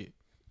change it.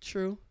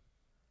 True.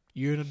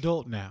 You're an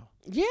adult now.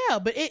 Yeah,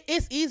 but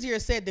it's easier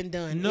said than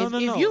done. No,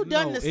 if you've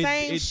done the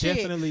same it shit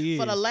definitely is.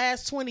 For the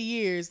last 20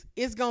 years,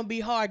 it's gonna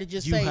be hard to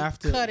just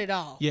cut it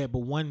off. Yeah, but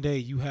one day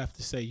you have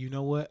to say, you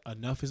know what,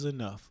 enough is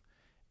enough.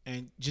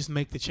 And just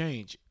make the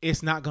change.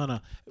 It's not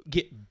gonna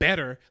get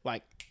better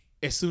like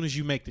as soon as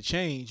you make the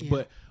change.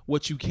 But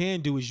what you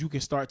can do is you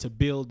can start to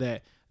build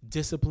that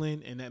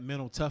discipline and that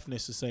mental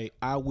toughness to say,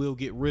 I will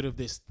get rid of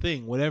this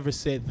thing, whatever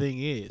said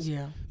thing is.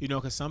 Yeah. You know,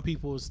 because some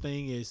people's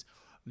thing is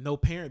no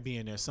parent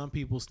being there. Some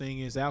people's thing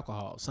is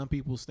alcohol. Some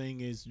people's thing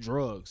is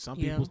drugs. Some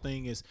people's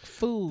thing is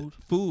food.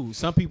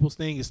 Some people's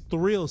thing is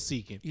thrill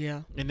seeking.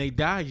 Yeah. And they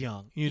die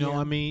young. You know what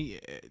I mean?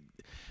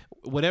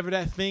 Whatever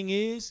that thing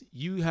is,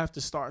 you have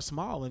to start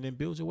small and then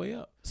build your way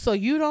up. So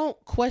you don't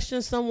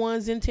question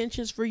someone's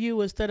intentions for you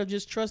instead of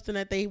just trusting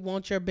that they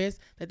want your best,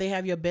 that they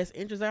have your best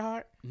interest at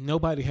heart?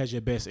 Nobody has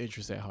your best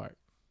interest at heart.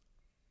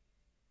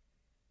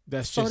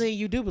 So then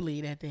you do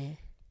believe that then?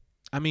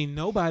 I mean,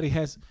 nobody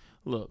has...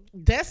 Look.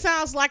 That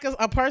sounds like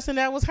a person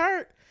that was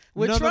hurt.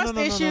 With trust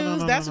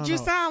issues, that's what you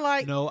sound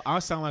like. No, I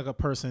sound like a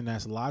person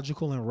that's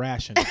logical and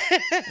rational.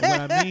 And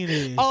what I mean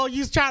is... Oh,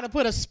 you trying to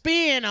put a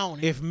spin on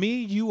it. If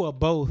me, you are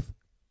both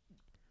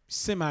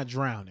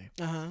semi-drowning,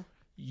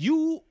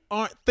 you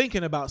aren't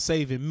thinking about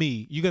saving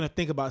me. You're going to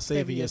think about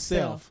saving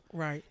yourself.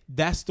 Right.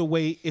 That's the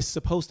way it's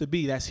supposed to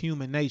be. That's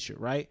human nature,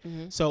 right?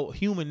 Mm-hmm. So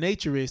human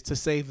nature is to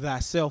save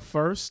thyself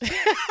first.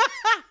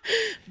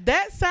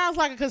 That sounds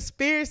like a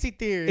conspiracy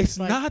theory. It's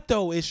not,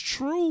 though. It's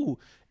true.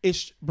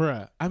 It's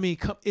bruh. I mean,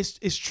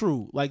 it's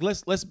true. Like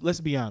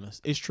let's be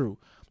honest. It's true.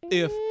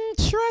 If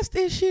trust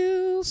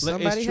issues,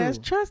 somebody has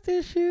trust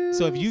issues.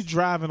 So if you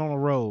driving on a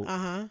road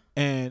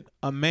and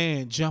a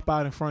man jump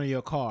out in front of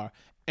your car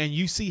and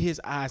you see his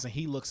eyes and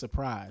he looks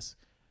surprised,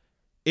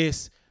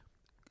 it's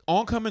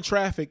oncoming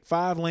traffic,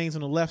 5 lanes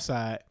on the left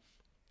side,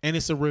 and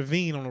it's a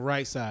ravine on the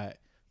right side.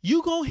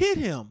 You gonna hit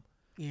him.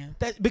 Yeah.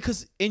 That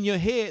because in your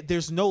head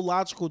there's no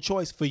logical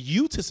choice for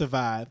you to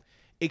survive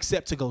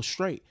except to go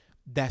straight.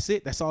 That's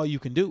it. That's all you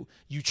can do.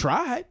 You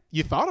tried.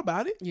 You thought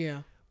about it.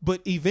 Yeah.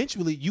 But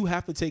eventually you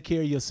have to take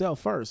care of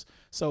yourself first.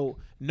 So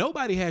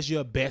nobody has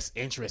your best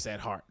interest at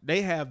heart.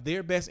 They have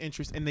their best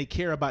interest and they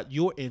care about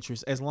your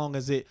interest as long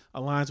as it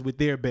aligns with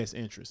their best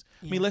interest.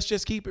 Yeah. I mean, let's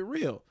just keep it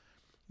real.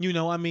 You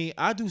know, I mean,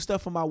 I do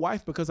stuff for my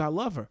wife because I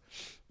love her,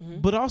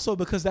 but also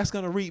because that's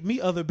going to reap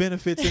me other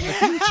benefits in the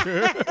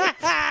future.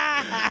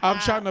 I'm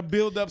trying to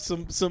build up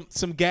some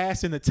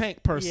gas in the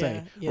tank per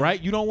se,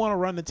 right? You don't want to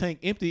run the tank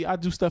empty. I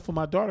do stuff for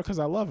my daughter because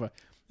I love her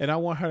and I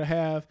want her to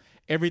have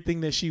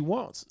everything that she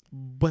wants,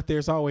 but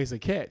there's always a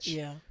catch.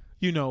 Yeah.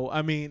 You know,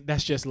 I mean,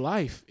 that's just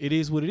life. It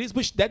is what it is,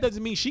 but that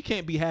doesn't mean she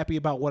can't be happy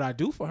about what I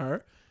do for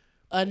her.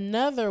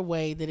 Another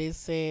way that it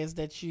says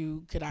that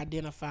you could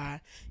identify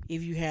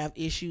if you have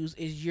issues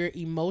is you're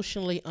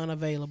emotionally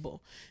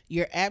unavailable.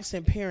 Your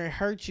absent parent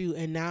hurt you,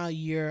 and now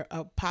you're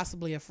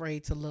possibly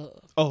afraid to love.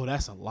 Oh,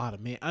 that's a lot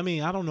of men. I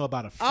mean, I don't know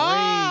about afraid.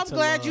 I'm to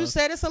glad love. you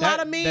said it's a lot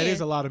of men. That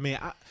is a lot of men.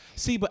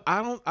 But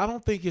I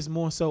don't think it's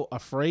more so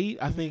afraid.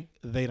 I think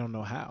they don't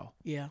know how.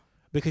 Yeah.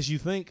 Because you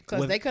think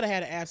because they could have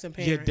had an absent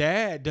parent.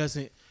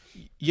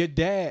 Your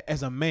dad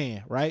as a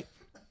man, right?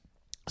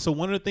 So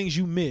one of the things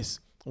you miss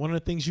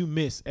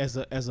as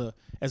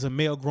a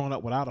male growing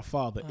up without a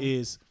father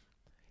is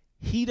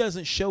he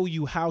doesn't show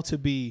you how to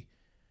be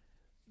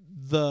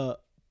the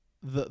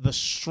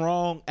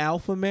strong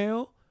alpha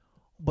male,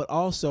 but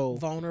also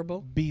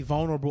be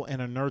vulnerable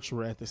and a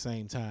nurturer at the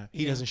same time.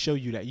 He doesn't show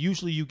you that.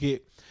 Usually you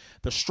get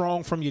the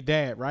strong from your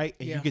dad, right?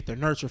 And you get the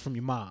nurture from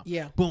your mom.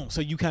 Yeah. Boom.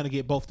 So you kind of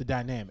get both the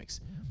dynamics.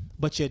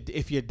 But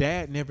if your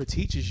dad never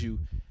teaches you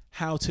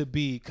how to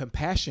be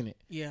compassionate,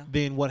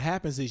 then what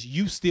happens is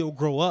you still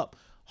grow up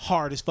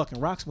hard as fucking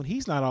rocks when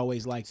he's not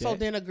always like that. So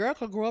then a girl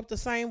could grow up the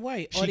same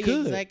way, or she the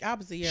could. exact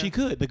opposite. Yeah. She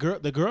could. The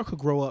girl could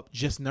grow up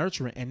just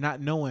nurturing and not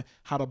knowing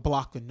how to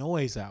block the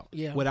noise out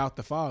without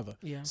the father.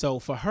 Yeah. So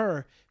for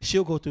her,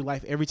 she'll go through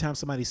life every time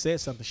somebody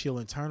says something, she'll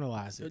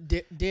internalize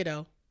it.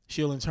 Ditto.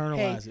 She'll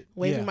internalize it.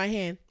 Waving my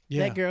hand.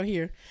 Yeah. That girl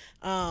here.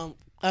 A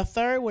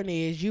third one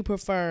is you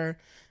prefer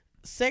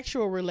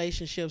sexual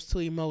relationships to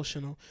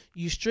emotional.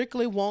 You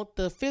strictly want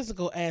the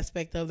physical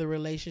aspect of the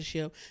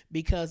relationship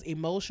because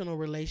emotional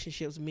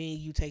relationships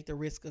mean you take the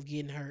risk of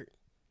getting hurt.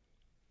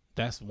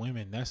 That's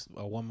women. That's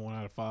a woman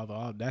without a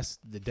father. That's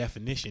the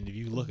definition if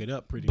you look it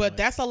up pretty much. But much.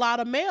 That's a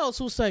lot of males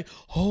who say,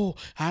 oh,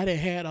 I done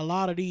had a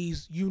lot of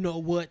these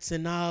what's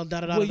and all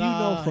da-da-da-da. Well, you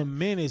know, for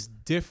men it's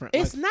different.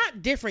 It's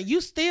not different.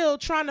 You still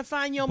trying to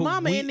find your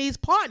mama in these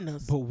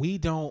partners. But we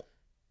don't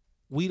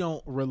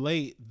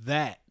relate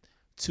that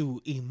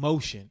to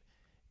emotion.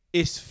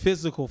 It's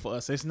physical for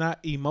us. It's not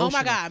emotional. Oh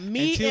my God.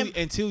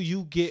 Until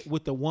you get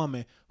with the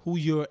woman who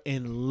you're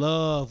in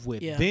love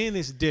with. Yeah. Then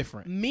it's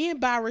different. Me and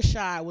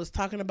Rashad was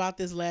talking about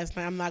this last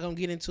night. I'm not going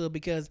to get into it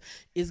because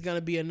it's going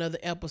to be another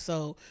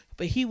episode.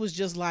 But he was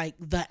just like,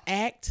 the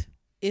act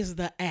is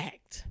the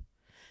act.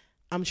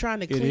 I'm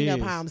trying to clean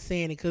up how I'm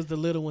saying it because the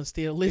little one's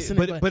still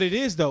listening. But it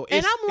is though.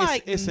 And I'm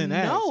like, it's an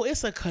act. No,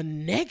 it's a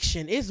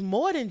connection. It's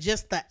more than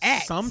just the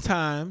act.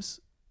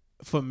 Sometimes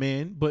for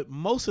men, but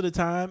most of the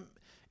time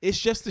it's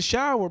just the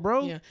shower,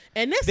 bro. Yeah,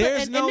 and this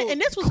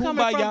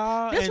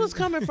was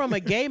coming from a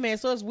gay man,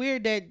 so it's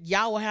weird that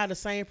y'all will have the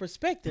same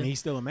perspective. And he's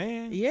still a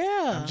man.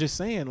 Yeah, I'm just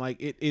saying, like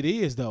it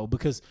is though,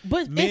 because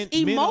it's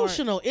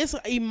emotional. It's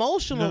an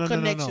emotional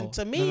connection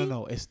to me.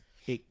 No.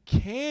 It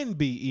can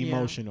be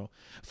emotional.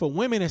 For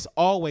women, it's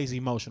always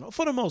emotional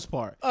for the most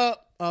part. Okay.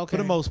 For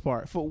the most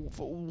part, for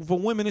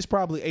women, it's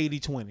probably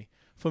 80-20.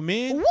 For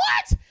men,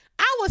 what?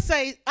 I would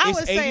say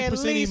at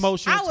least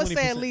emotional, I would 20%.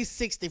 say at least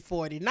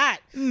 60-40, not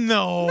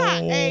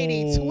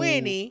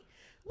 80-20.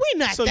 We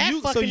not so that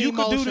you fucking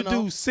emotional. So you could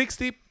do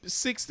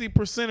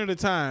 60% of the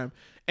time,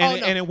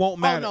 and it won't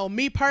matter. Oh no,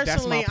 me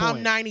personally,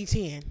 I'm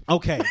 90-10.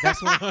 Okay,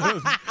 that's what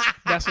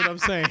I'm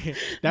saying.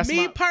 That's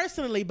me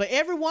personally, but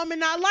every woman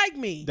not like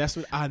me. That's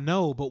what I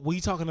know, but we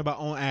talking about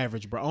on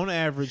average, bro. On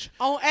average,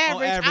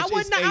 I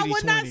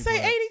would not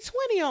say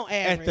 80-20 on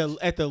average.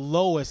 At the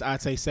lowest,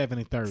 I'd say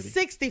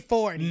 70-30.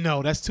 60-40.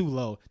 No, that's too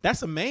low.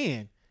 That's a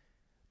man.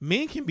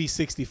 Men can be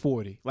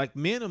 60-40. Like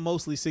men are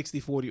mostly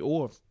 60-40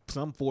 or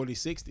some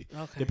 40-60.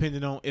 Okay.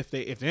 Depending on if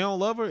they don't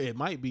love her, it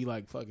might be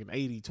like fucking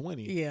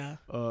 80-20. Yeah.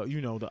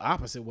 The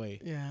opposite way.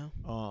 Yeah.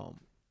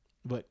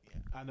 But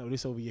I know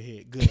this over your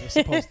head. Good. It's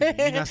supposed to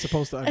be. You're not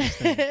supposed to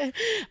understand.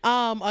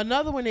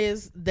 Another one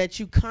is that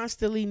you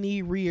constantly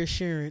need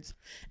reassurance.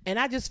 And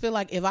I just feel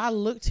like if I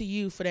look to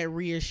you for that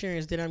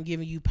reassurance, then I'm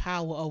giving you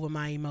power over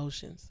my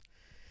emotions.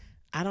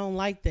 I don't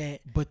like that.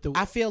 But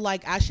I feel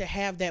like I should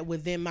have that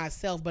within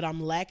myself, but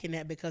I'm lacking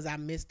that because I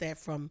missed that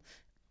from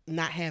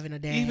not having a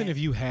dad. Even if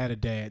you had a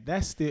dad,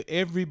 that's still,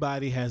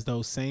 everybody has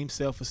those same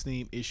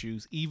self-esteem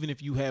issues. Even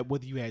if you had,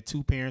 whether you had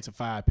 2 parents or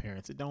 5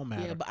 parents, it don't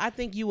matter. Yeah, but I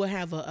think you would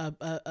have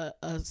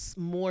a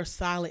more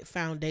solid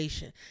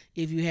foundation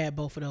if you had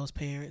both of those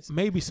parents.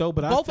 Maybe so,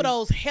 but both of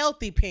those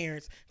healthy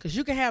parents, because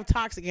you can have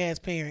toxic ass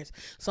parents.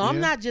 So I'm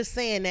not just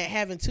saying that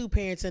having 2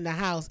 parents in the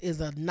house is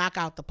a knock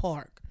out the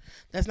park.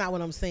 That's not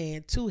what I'm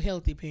saying. 2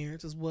 healthy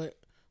parents is what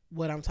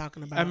I'm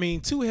talking about. I mean,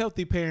 2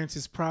 healthy parents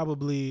is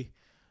probably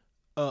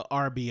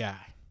RBI.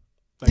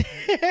 Like,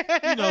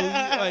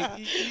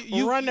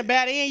 you run the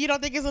bat in. You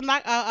don't think it's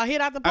a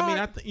hit out the park?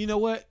 I mean, you know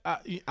what?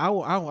 I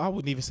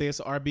wouldn't even say it's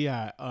an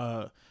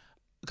RBI.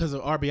 Because the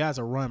RBI is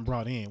a run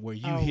brought in where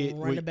you hit.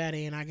 Run the bat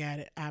in. I got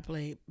it. I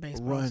played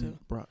baseball too.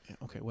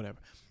 Okay, whatever.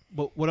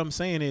 But what I'm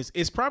saying is,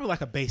 it's probably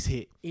like a base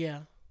hit.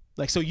 Yeah.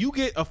 Like, so you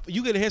get a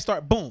head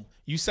start, boom,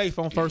 you safe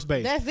on first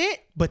base. That's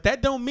it. But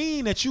that don't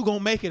mean that you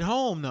gonna make it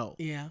home though.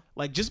 Yeah.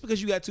 Like, just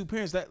because you got 2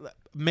 parents,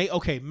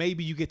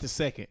 maybe you get to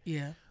second.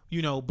 Yeah.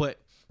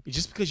 But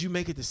just because you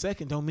make it to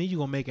second don't mean you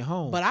gonna make it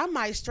home. But I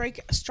might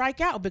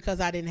strike out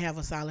because I didn't have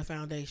a solid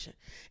foundation.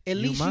 At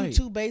least you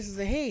 2 bases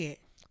ahead.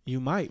 You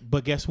might,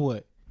 but guess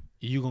what?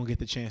 You're gonna get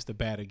the chance to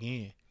bat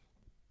again.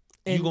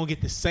 You're gonna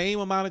get the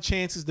same amount of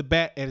chances to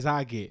bat as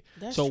I get.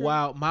 So true.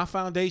 while my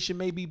foundation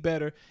may be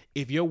better,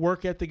 if your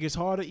work ethic is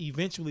harder,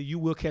 eventually you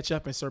will catch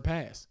up and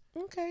surpass.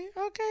 Okay,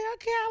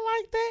 I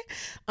like that.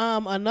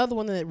 Another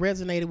one that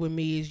resonated with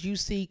me is you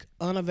seek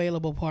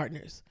unavailable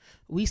partners.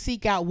 We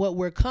seek out what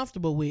we're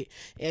comfortable with.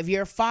 If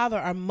your father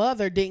or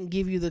mother didn't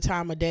give you the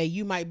time of day,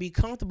 you might be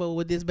comfortable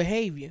with this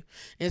behavior.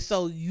 And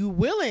so you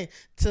willing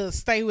to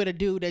stay with a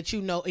dude that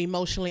you know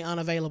emotionally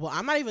unavailable.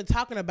 I'm not even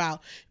talking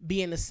about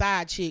being a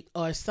side chick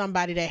or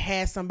somebody that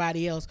has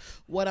somebody else.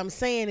 What I'm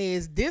saying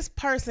is this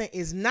person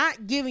is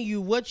not giving you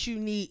what you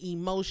need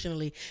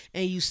emotionally,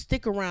 and you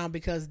stick around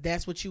because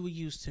that's what you were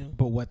used to.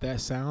 But what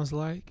that sounds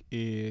like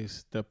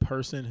is the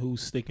person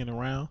who's sticking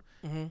around,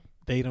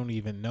 they don't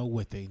even know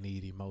what they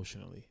need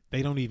emotionally.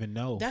 They don't even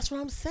know. That's what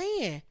I'm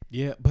saying.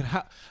 Yeah, but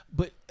how?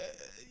 But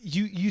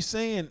you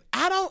saying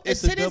I don't.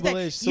 it's to a this day,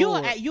 double-edged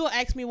sword. you'll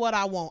ask me what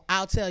I want.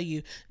 I'll tell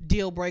you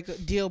deal breaker,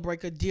 deal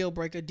breaker, deal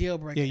breaker, deal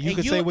breaker. Yeah, you and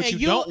can say what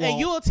you don't want. And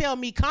you'll tell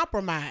me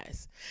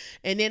compromise,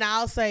 and then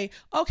I'll say,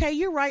 okay,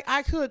 you're right.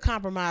 I could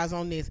compromise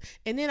on this,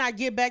 and then I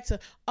get back to,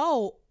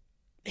 oh,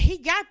 he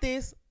got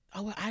this.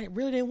 Oh, well, I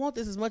really didn't want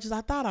this as much as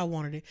I thought I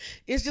wanted it.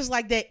 It's just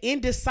like that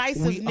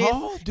indecisiveness. We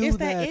all do it's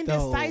that,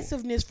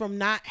 indecisiveness from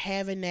not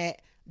having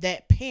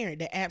that parent,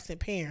 that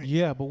absent parent.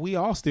 Yeah, but we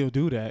all still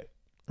do that,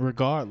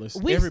 regardless.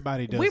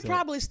 Everybody does. We that.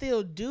 probably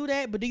still do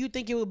that, but do you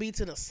think it would be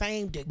to the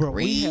same degree? Bro,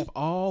 we have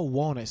all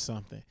wanted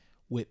something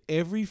with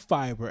every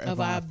fiber of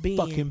our being.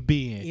 fucking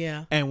being.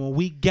 Yeah. And when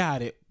we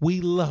got it,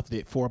 we loved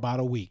it for about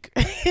a week.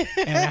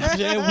 And after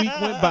that week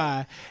went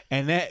by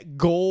and that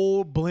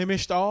gold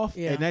blemished off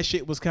and that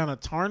shit was kind of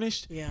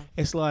tarnished,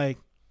 it's like,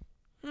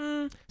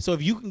 so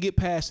if you can get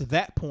past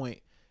that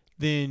point,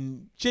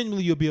 then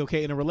genuinely you'll be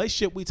okay. In a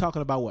relationship, we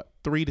talking about what,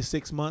 3 to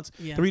 6 months?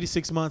 Yeah. 3 to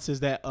 6 months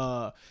is that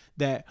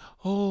that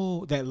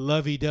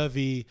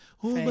lovey-dovey,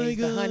 oh phase, my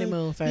God, the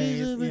honeymoon phase.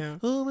 Yeah.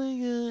 Oh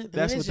my God.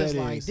 That's what that is.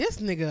 Like, this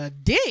nigga a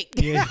dick.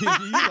 Yeah,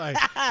 you like,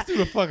 this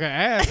dude a fucking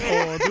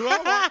asshole,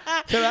 dude.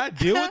 Can I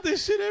deal with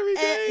this shit every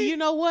day? And you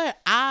know what?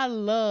 I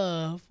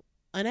love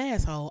an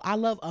asshole. I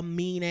love a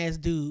mean ass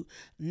dude.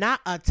 Not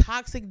a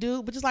toxic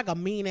dude, but just like a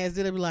mean ass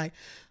dude that be like,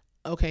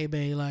 okay,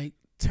 babe, like,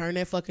 turn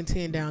that fucking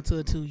 10 down to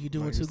a 2. You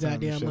doing too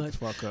goddamn much.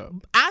 Fuck up.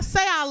 I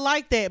say I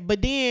like that,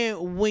 but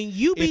then when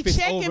you be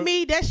checking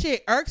me, that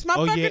shit irks my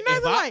fucking nerves.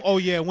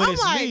 When I'm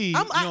it's like, me,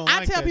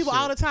 I tell people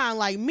all the time,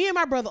 like, me and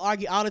my brother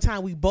argue all the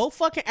time. We both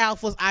fucking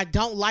alphas. I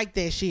don't like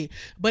that shit.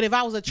 But if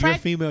I was You're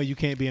attracted, female, you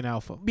can't be an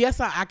alpha. yes,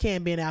 I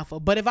can be an alpha.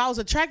 But if I was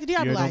attracted to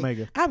you, You're an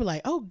omega. I'd be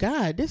like, oh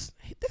God, this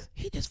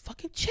he just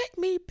fucking checked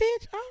me,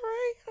 bitch. All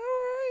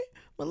right.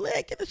 My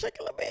leg get to shake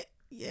a little bit.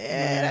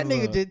 Yeah, that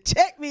nigga just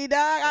checked me, dog.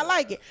 I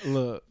like it.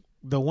 Look,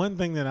 the one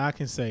thing that I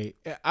can say,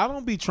 I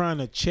don't be trying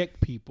to check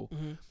people,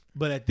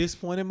 but at this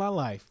point in my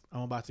life,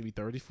 I'm about to be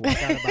 34. I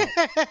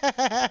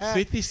got about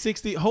 50,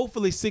 60,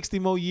 hopefully 60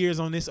 more years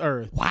on this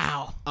earth.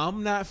 Wow.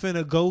 I'm not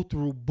finna go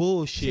through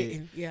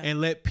bullshit and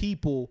let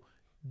people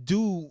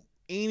do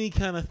any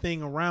kind of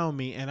thing around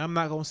me, and I'm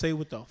not gonna say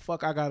what the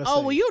fuck I gotta say. Oh,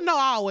 well, you know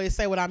I always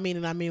say what I mean,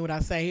 and I mean what I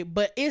say,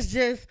 but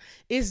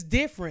it's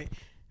different.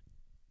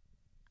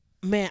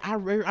 Man, I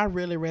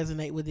really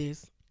resonate with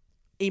this.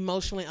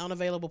 Emotionally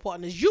unavailable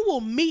partners. You will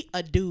meet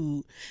a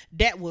dude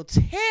that will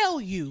tell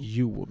you.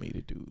 You will meet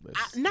a dude.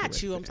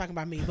 Not you. I'm talking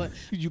about me. But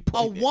you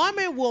a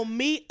woman will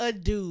meet a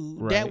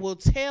dude that will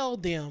tell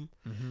them,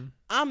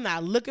 I'm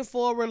not looking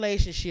for a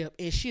relationship,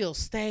 and she'll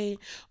stay.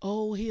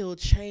 Oh, he'll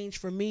change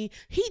for me.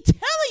 He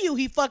telling you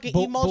he fucking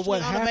emotionally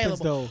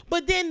unavailable.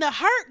 But then the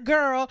hurt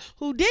girl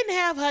who didn't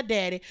have her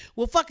daddy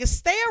will fucking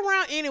stay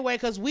around anyway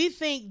because we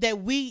think that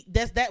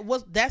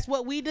that's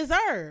what we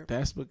deserve.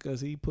 That's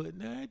because he putting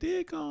that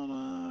dick on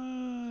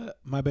her.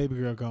 My baby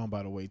girl gone,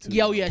 by the way, too.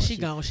 Yo, yeah, she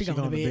gone. She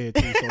gone to bed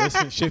too.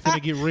 So shit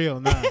finna get real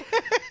now.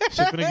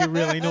 Shit finna get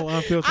real. Ain't no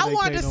unfiltered. I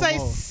wanted to say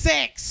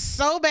sex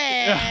so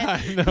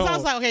bad. I know. I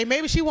was like, okay,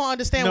 maybe she won't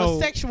understand what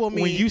sexual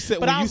means. When you said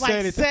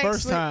it the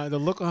first like, time, the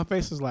look on her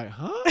face was like,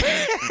 huh?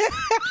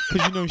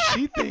 Because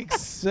she thinks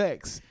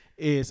sex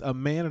is a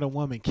man and a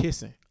woman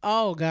kissing.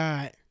 Oh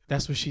God.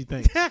 That's what she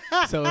thinks.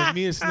 So if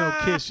me and Snow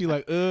kiss, she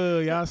like,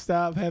 y'all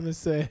stop having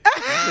sex.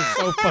 It's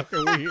so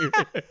fucking weird.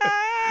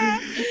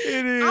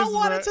 It is. I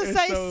wanted to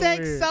say so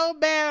sex weird. so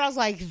bad. I was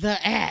like, the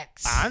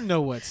X. I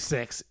know what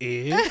sex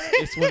is.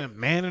 It's when a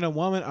man and a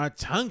woman are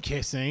tongue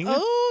kissing.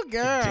 Oh,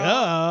 girl.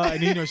 Duh.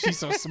 And she's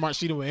so smart.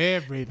 She know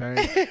everything.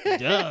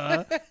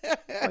 Duh.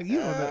 Like,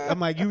 I'm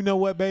like, you know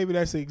what, baby?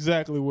 That's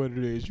exactly what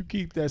it is. You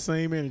keep that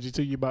same energy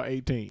till you're about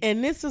 18.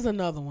 And this is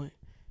another one.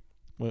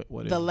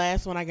 What is the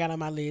last one I got on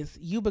my list.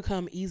 You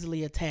become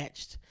easily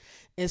attached.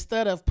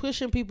 Instead of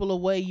pushing people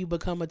away, you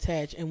become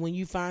attached. And when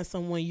you find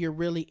someone you're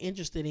really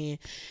interested in,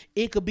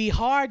 it could be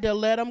hard to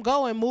let them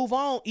go and move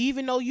on,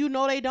 even though you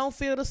know they don't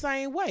feel the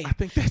same way. I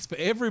think that's for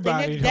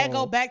everybody. And that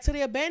go back to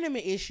the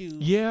abandonment issue.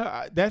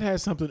 Yeah, that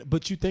has something.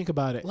 But you think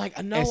about it.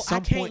 Like, no,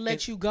 I can't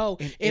let you go.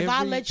 If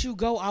I let you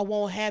go, I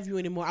won't have you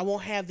anymore. I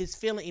won't have this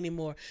feeling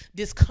anymore.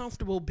 This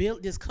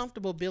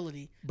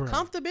comfortability.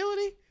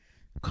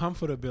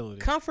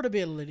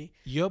 Comfortability.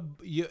 Your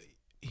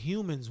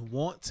humans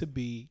want to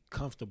be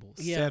comfortable,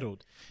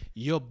 settled.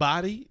 Your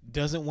body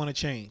doesn't want to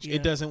change.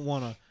 It doesn't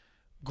want to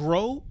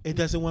grow. It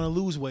doesn't want to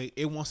lose weight.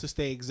 It wants to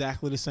stay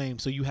exactly the same.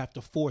 So you have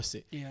to force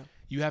it. Yeah.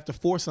 You have to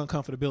force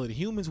uncomfortability.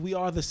 Humans, we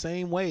are the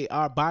same way.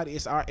 Our body,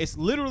 it's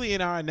literally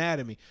in our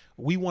anatomy.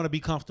 We want to be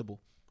comfortable.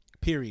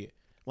 Period.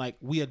 Like,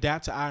 we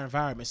adapt to our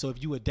environment. So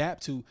if you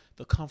adapt to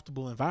the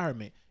comfortable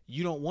environment,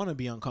 you don't want to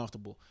be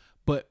uncomfortable.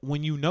 But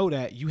when you know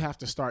that, you have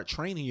to start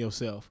training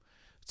yourself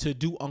to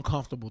do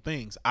uncomfortable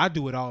things. I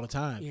do it all the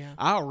time. Yeah.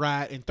 I'll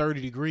ride in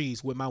 30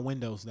 degrees with my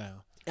windows down.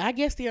 I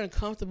guess the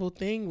uncomfortable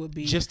thing would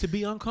be just to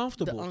be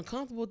uncomfortable. The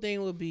uncomfortable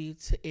thing would be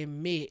to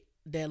admit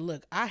that,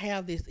 look, I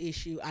have this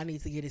issue. I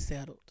need to get it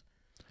settled.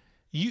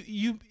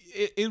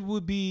 It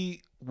would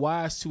be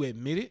wise to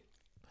admit it,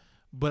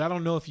 but I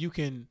don't know if you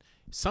can.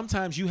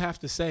 Sometimes you have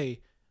to say,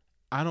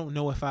 I don't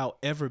know if I'll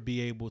ever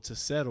be able to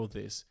settle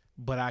this,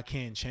 but I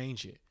can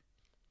change it.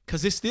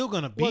 Because it's still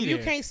going to be there. Well, if you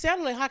can't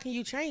settle it, how can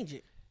you change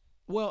it?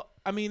 Well,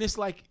 I mean, it's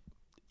like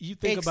you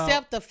think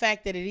accept the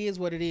fact that it is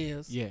what it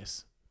is.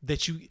 Yes.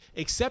 That you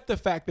accept the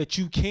fact that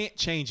you can't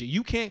change it.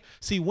 You can't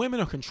see, women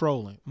are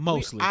controlling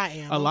mostly. I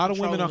am. A lot of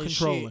women are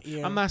controlling. Shit,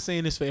 yeah. I'm not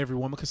saying this for every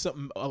woman because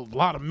a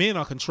lot of men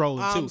are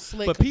controlling too.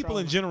 But people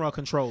in general are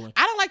controlling.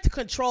 I don't like to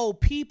control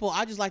people.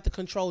 I just like to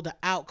control the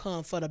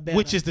outcome for the better.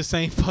 Which is the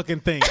same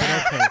fucking thing.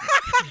 But okay.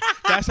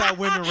 That's how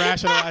women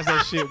rationalize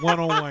that shit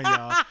one-on-one,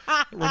 y'all.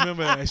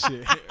 Remember that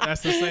shit.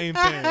 That's the same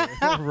thing.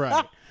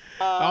 Right.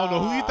 I don't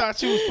know who you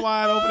thought you was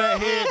flying over that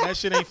head. That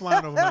shit ain't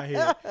flying over my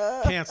head.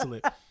 Cancel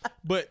it.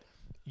 But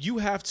you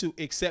have to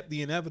accept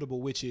the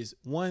inevitable, which is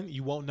 1,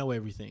 you won't know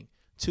everything.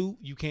 2,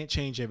 you can't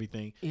change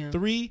everything. Yeah.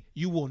 3,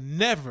 you will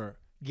never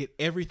get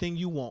everything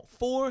you want.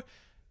 4,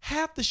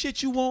 half the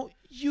shit you want,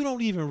 you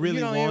don't even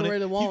really want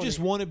it. You just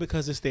want it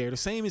because it's there. The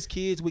same as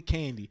kids with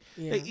candy.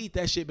 Yeah. They eat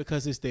that shit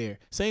because it's there.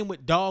 Same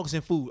with dogs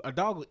and food. A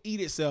dog will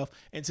eat itself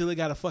until it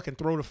got to fucking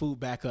throw the food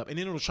back up, and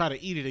then it'll try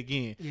to eat it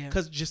again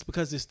just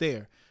because it's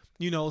there.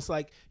 You know, it's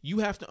like you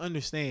have to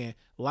understand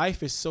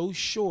life is so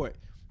short.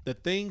 The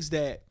things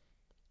that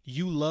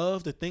you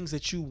love, the things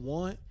that you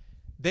want,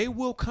 they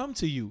will come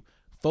to you.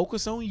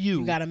 Focus on you.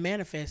 You got to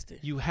manifest it.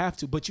 You have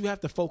to, but you have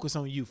to focus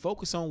on you.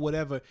 Focus on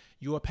whatever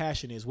your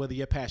passion is, whether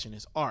your passion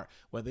is art,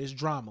 whether it's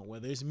drama,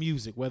 whether it's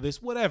music, whether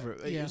it's whatever.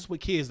 Yeah. It's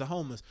with kids, the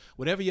homeless.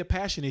 Whatever your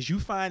passion is, you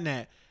find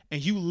that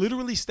and you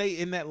literally stay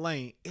in that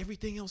lane.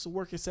 Everything else will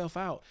work itself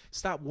out.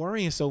 Stop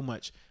worrying so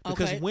much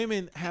because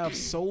women have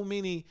so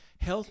many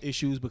health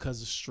issues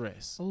because of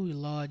stress. Oh,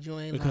 Lord, you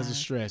ain't because lying. Of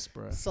stress,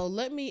 bro. So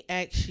let me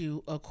ask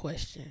you a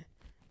question,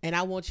 and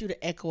I want you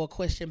to echo a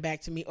question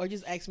back to me or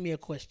just ask me a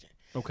question.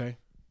 Okay.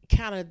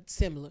 Kind of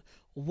similar.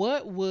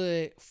 What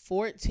would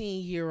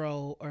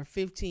 14-year-old or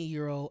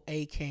 15-year-old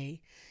AK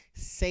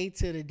say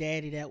to the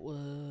daddy that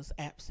was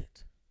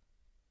absent?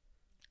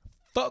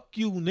 Fuck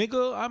you,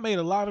 nigga. I made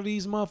a lot of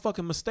these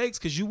motherfucking mistakes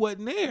because you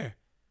wasn't there.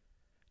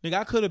 Nigga,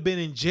 I could have been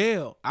in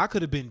jail. I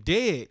could have been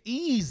dead.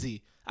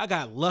 Easy. I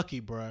got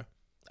lucky, bruh.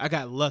 I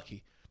got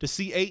lucky. To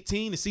see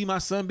 18, to see my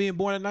son being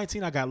born at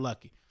 19, I got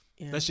lucky.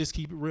 Yeah. Let's just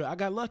keep it real. I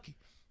got lucky.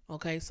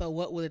 Okay, so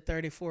what would a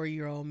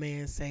 34-year-old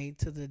man say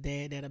to the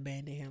dad that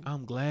abandoned him?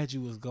 I'm glad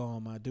you was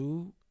gone, my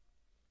dude.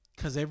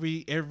 Because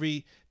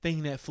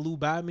everything that flew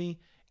by me,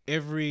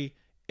 everything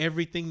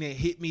that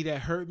hit me that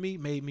hurt me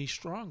made me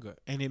stronger.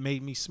 And it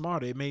made me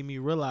smarter. It made me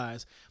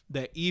realize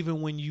that even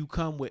when you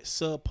come with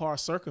subpar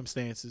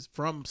circumstances,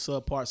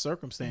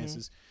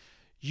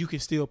 you can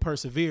still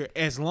persevere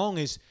as long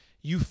as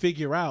you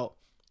figure out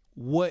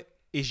what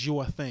is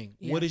your thing.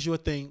 Yeah. What is your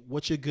thing,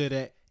 what you're good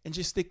at, and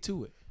just stick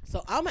to it.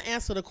 So I'm going to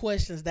answer the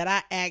questions that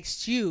I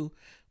asked you,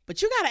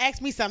 but you got to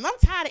ask me something. I'm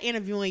tired of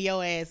interviewing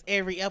your ass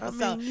every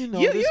episode. I mean,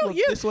 this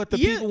is what the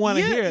people want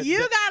to hear.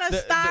 You got to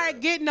start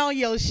getting on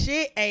your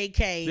shit, AK.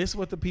 This is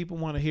what the people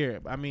want to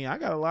hear. I mean, I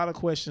got a lot of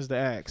questions to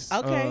ask.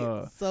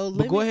 Okay.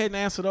 But go ahead and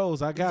answer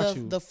those. I got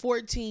you. The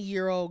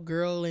 14-year-old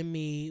girl in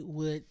me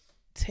would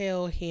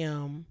tell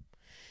him,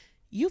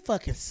 you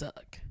fucking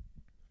suck.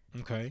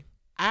 Okay.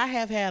 I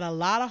have had a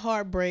lot of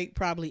heartbreak,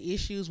 probably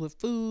issues with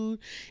food,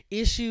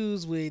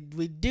 issues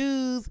with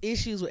dudes,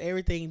 issues with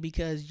everything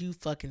because you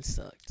fucking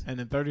sucked. And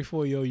the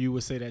 34-year-old you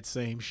would say that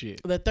same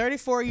shit. The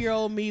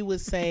 34-year-old me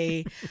would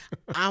say,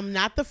 I'm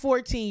not the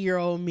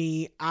 14-year-old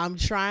me. I'm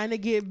trying to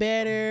get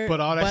better. But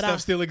all that stuff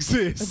still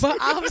exists. But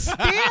I'm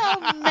still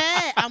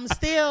mad. I'm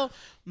still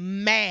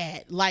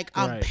mad. Like,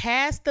 I'm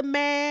past the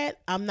mad.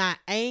 I'm not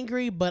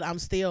angry, but I'm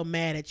still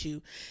mad at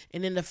you.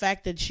 And then the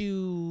fact that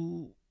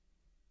you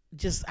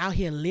just out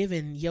here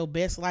living your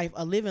best life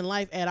or living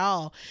life at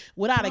all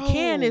without a Bro.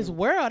 care in this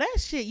world. That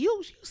shit,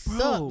 you suck,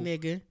 Bro,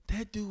 nigga.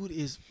 That dude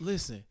is,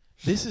 listen,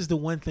 this is the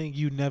one thing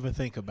you never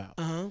think about.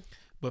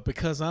 But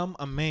because I'm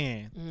a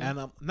man, and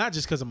I'm not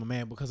just because I'm a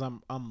man, because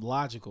I'm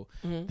logical,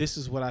 this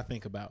is what I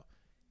think about.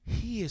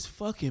 He is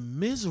fucking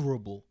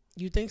miserable.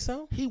 You think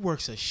so? He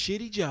works a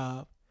shitty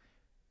job.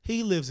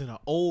 He lives in an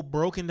old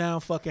broken down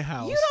fucking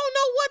house. You don't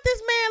know what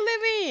this man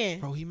live in.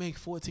 Bro, he make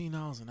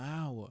 $14 an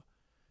hour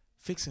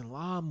fixing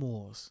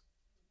lawnmowers.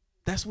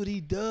 That's what he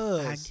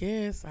does. I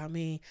guess. I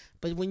mean,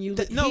 but when you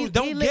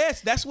don't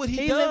guess. That's what he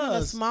does. He live in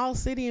a small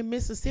city in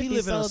Mississippi. He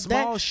live in a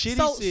small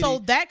shitty city. So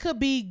that could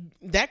be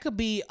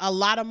a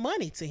lot of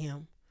money to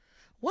him.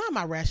 Why am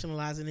I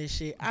rationalizing this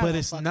shit? But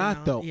it's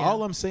not though. Yeah.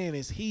 All I'm saying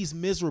is he's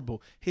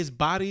miserable. His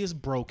body is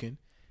broken.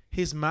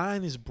 His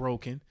mind is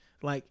broken.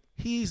 Like,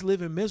 he's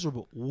living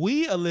miserable.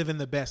 We are living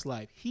the best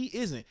life. He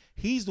isn't.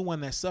 He's the one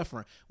that's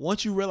suffering.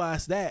 Once you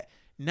realize that,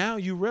 now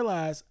you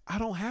realize I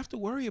don't have to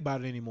worry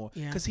about it anymore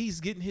because he's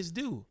getting his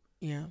due.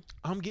 Yeah.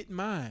 I'm getting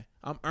mine.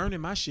 I'm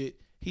earning my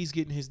shit. He's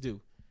getting his due.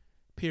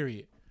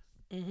 Period.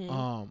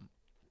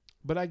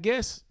 But I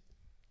guess,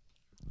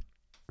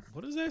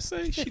 what does that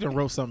say? She done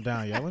wrote something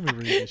down, y'all. Let me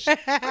read this shit.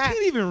 I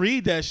can't even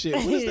read that shit.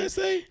 What does that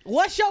say?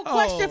 What's your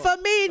question for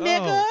me,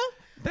 nigga?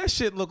 That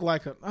shit look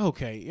like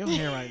okay, your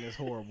handwriting is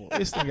horrible.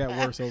 This thing got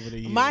worse over the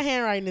years. My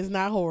handwriting is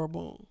not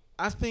horrible.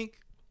 I think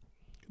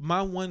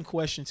my one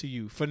question to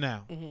you for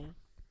now.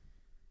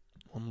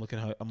 I'm looking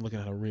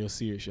at her real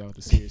serious, y'all, with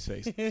the serious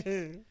face.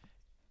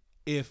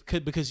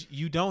 Because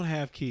you don't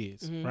have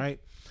kids, right?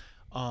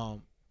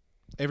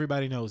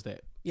 Everybody knows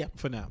that. Yeah.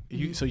 For now.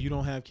 So you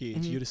don't have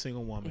kids. You're the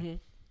single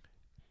woman.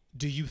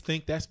 Do you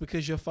think that's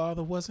because your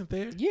father wasn't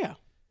there? Yeah.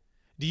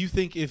 Do you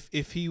think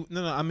if he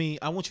I mean,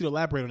 I want you to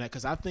elaborate on that,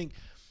 because I think,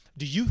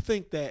 do you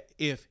think that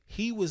if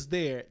he was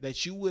there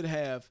that you would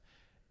have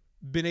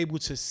been able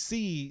to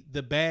see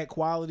the bad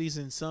qualities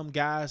in some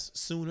guys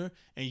sooner,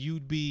 and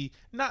you'd be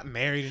not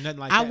married or nothing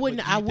like that?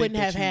 I wouldn't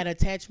have had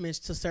attachments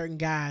to certain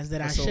guys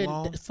that I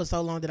shouldn't for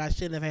so long that I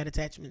shouldn't have had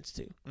attachments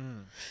to.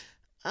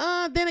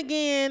 Then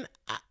again,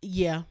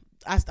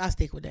 I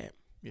stick with that.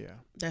 Yeah,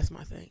 that's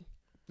my thing.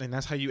 And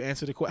that's how you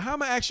answer the question. How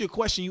am I ask you a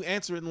question? You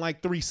answer it in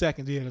like 3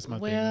 seconds. Yeah, that's my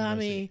thing. Well, I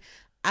mean,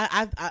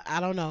 I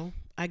don't know.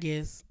 I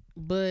guess,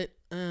 but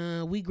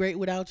we great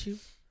without you.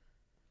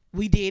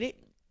 We did it.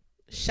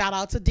 Shout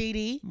out to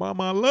Dee.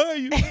 Mama, I love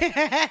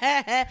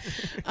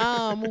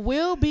you.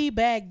 We'll be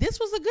back. This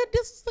was a good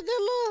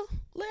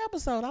little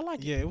episode. I like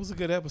it. Yeah, it was a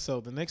good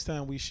episode. The next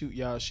time we shoot,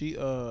 y'all,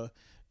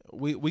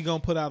 we gonna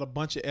put out a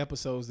bunch of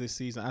episodes this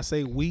season. I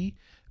say we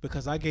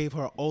because I gave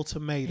her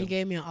ultimatum. He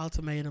gave me an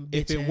ultimatum.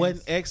 If it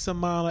wasn't X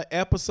amount of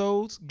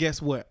episodes,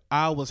 guess what?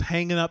 I was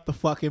hanging up the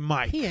fucking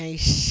mic. He ain't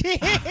shit.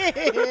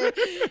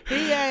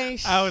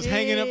 I was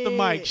hanging up the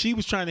mic. She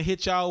was trying to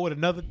hit y'all with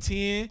another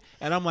 10,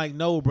 and I'm like,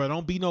 no, bro,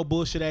 don't be no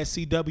bullshit ass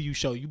CW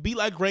show. You be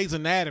like Grey's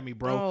Anatomy,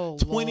 bro.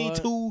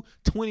 22, Lord.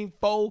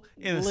 24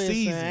 in a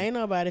season. Ain't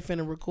nobody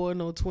finna record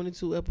no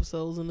 22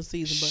 episodes in a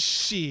season, but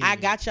shit. I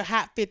got your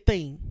hot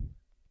 15.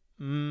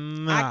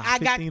 Nah,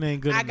 15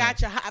 ain't good enough. I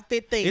got your hot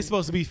 15. It's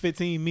supposed to be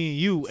 15, me and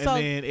you, and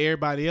then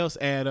everybody else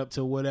add up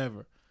to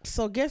whatever.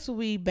 So guess what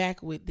we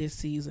back with this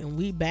season?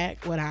 We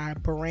back with our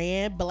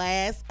brand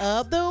blast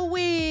of the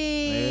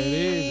week. There it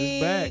is.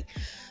 It's back.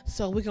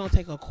 So we're going to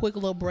take a quick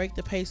little break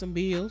to pay some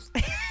bills.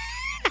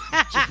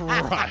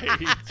 Right.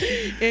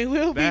 And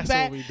we'll be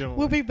back. What we doing.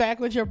 We'll be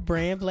back with your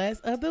brand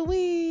blast of the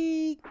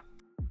week.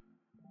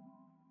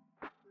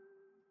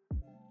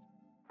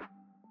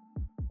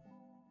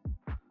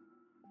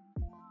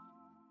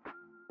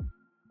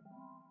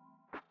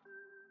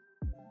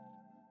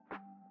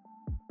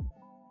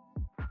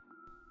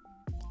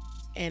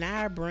 And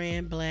our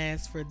brand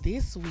blast for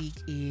this week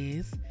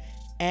is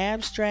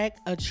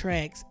Abstract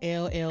Attracts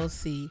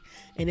LLC.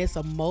 And it's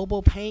a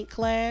mobile paint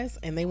class,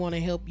 and they want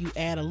to help you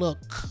add a little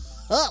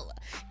color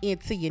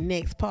into your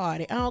next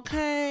party.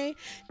 Okay?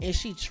 And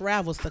she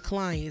travels to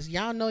clients.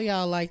 Y'all know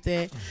y'all like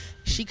that.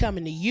 She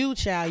coming to you,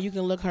 child. You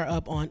can look her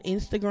up on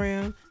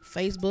Instagram,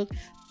 Facebook,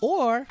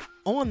 or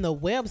on the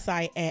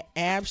website at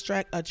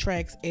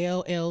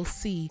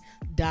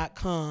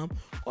abstractattractsllc.com,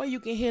 or you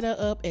can hit her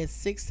up at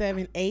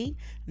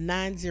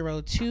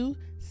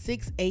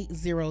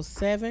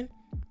 678-902-6807,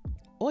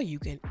 or you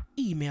can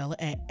email her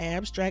at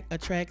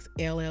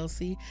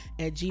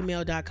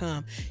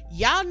abstractattractsllc@gmail.com.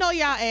 Y'all know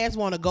y'all ass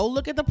want to go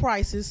look at the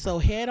prices, so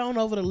head on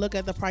over to look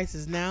at the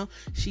prices now.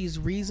 She's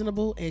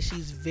reasonable and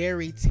she's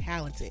very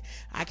talented.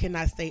 I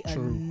cannot say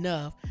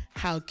enough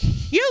how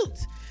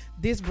cute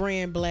this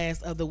brand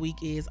blast of the week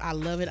is. I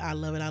love it. I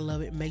love it. I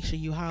love it. Make sure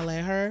you holler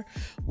at her.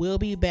 We'll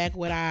be back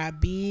with our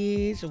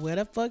bitch. Where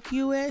the fuck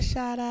you at?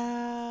 Shout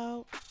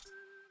out.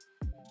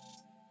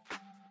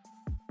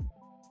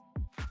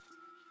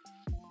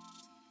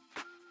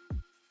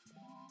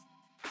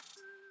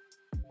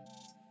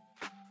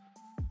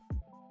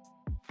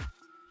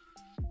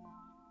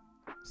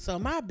 So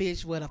my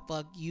bitch, where the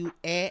fuck you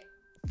at?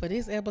 For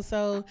this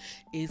episode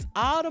is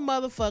all the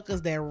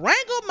motherfuckers that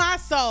wrangle my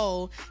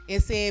soul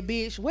and said,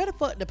 bitch, where the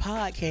fuck the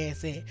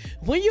podcast at?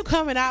 When you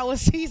coming out with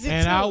season 2?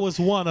 And I was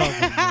one of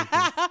them.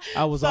 Nigga.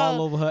 I was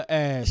all over her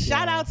ass.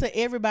 Shout y'all. out to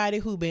everybody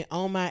who been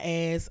on my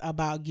ass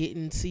about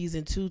getting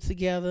season 2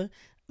 together.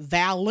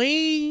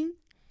 Valine,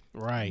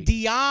 right.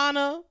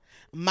 Deanna,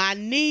 my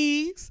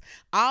niece,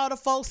 all the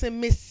folks in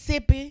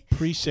Mississippi.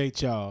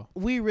 Appreciate y'all.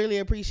 We really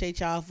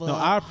appreciate y'all for. No,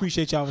 I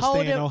appreciate y'all for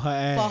staying on her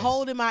ass. For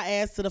holding my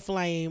ass to the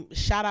flame.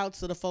 Shout out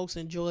to the folks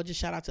in Georgia.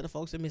 Shout out to the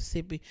folks in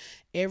Mississippi.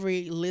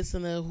 Every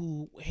listener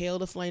who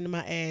held the flame to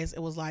my ass, it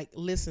was like,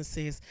 listen,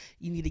 sis,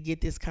 you need to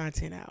get this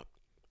content out.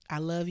 I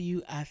love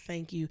you. I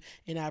thank you.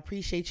 And I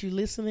appreciate you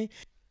listening.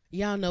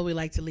 Y'all know we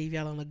like to leave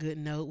y'all on a good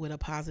note with a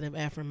positive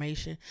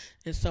affirmation.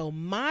 And so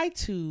my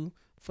 2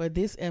 for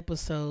this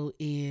episode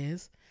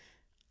is,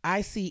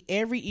 I see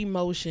every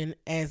emotion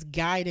as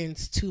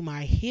guidance to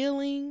my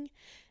healing,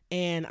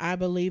 and I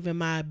believe in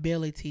my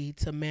ability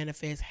to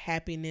manifest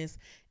happiness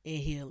and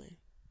healing.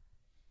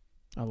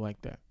 I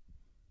like that.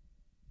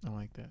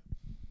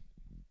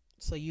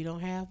 So you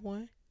don't have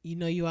one? You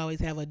know you always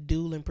have a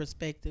dueling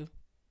perspective.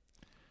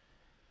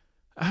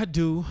 I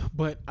do,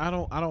 but I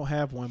don't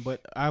have one,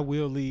 but I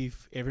will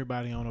leave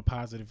everybody on a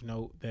positive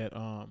note that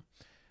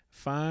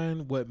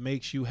find what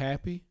makes you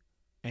happy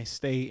and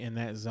stay in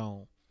that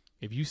zone.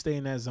 If you stay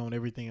in that zone,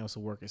 everything else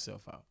will work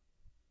itself out.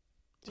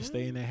 Just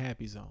stay in that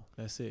happy zone.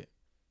 That's it.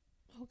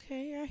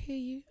 Okay, I hear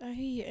you,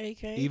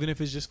 AK. Even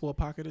if it's just for a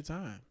pocket of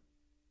time.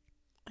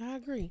 I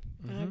agree.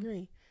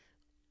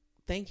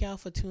 Thank y'all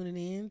for tuning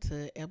in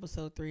to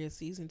episode 3 of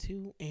season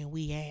 2, and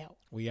we out.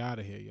 We out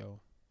of here,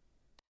 yo.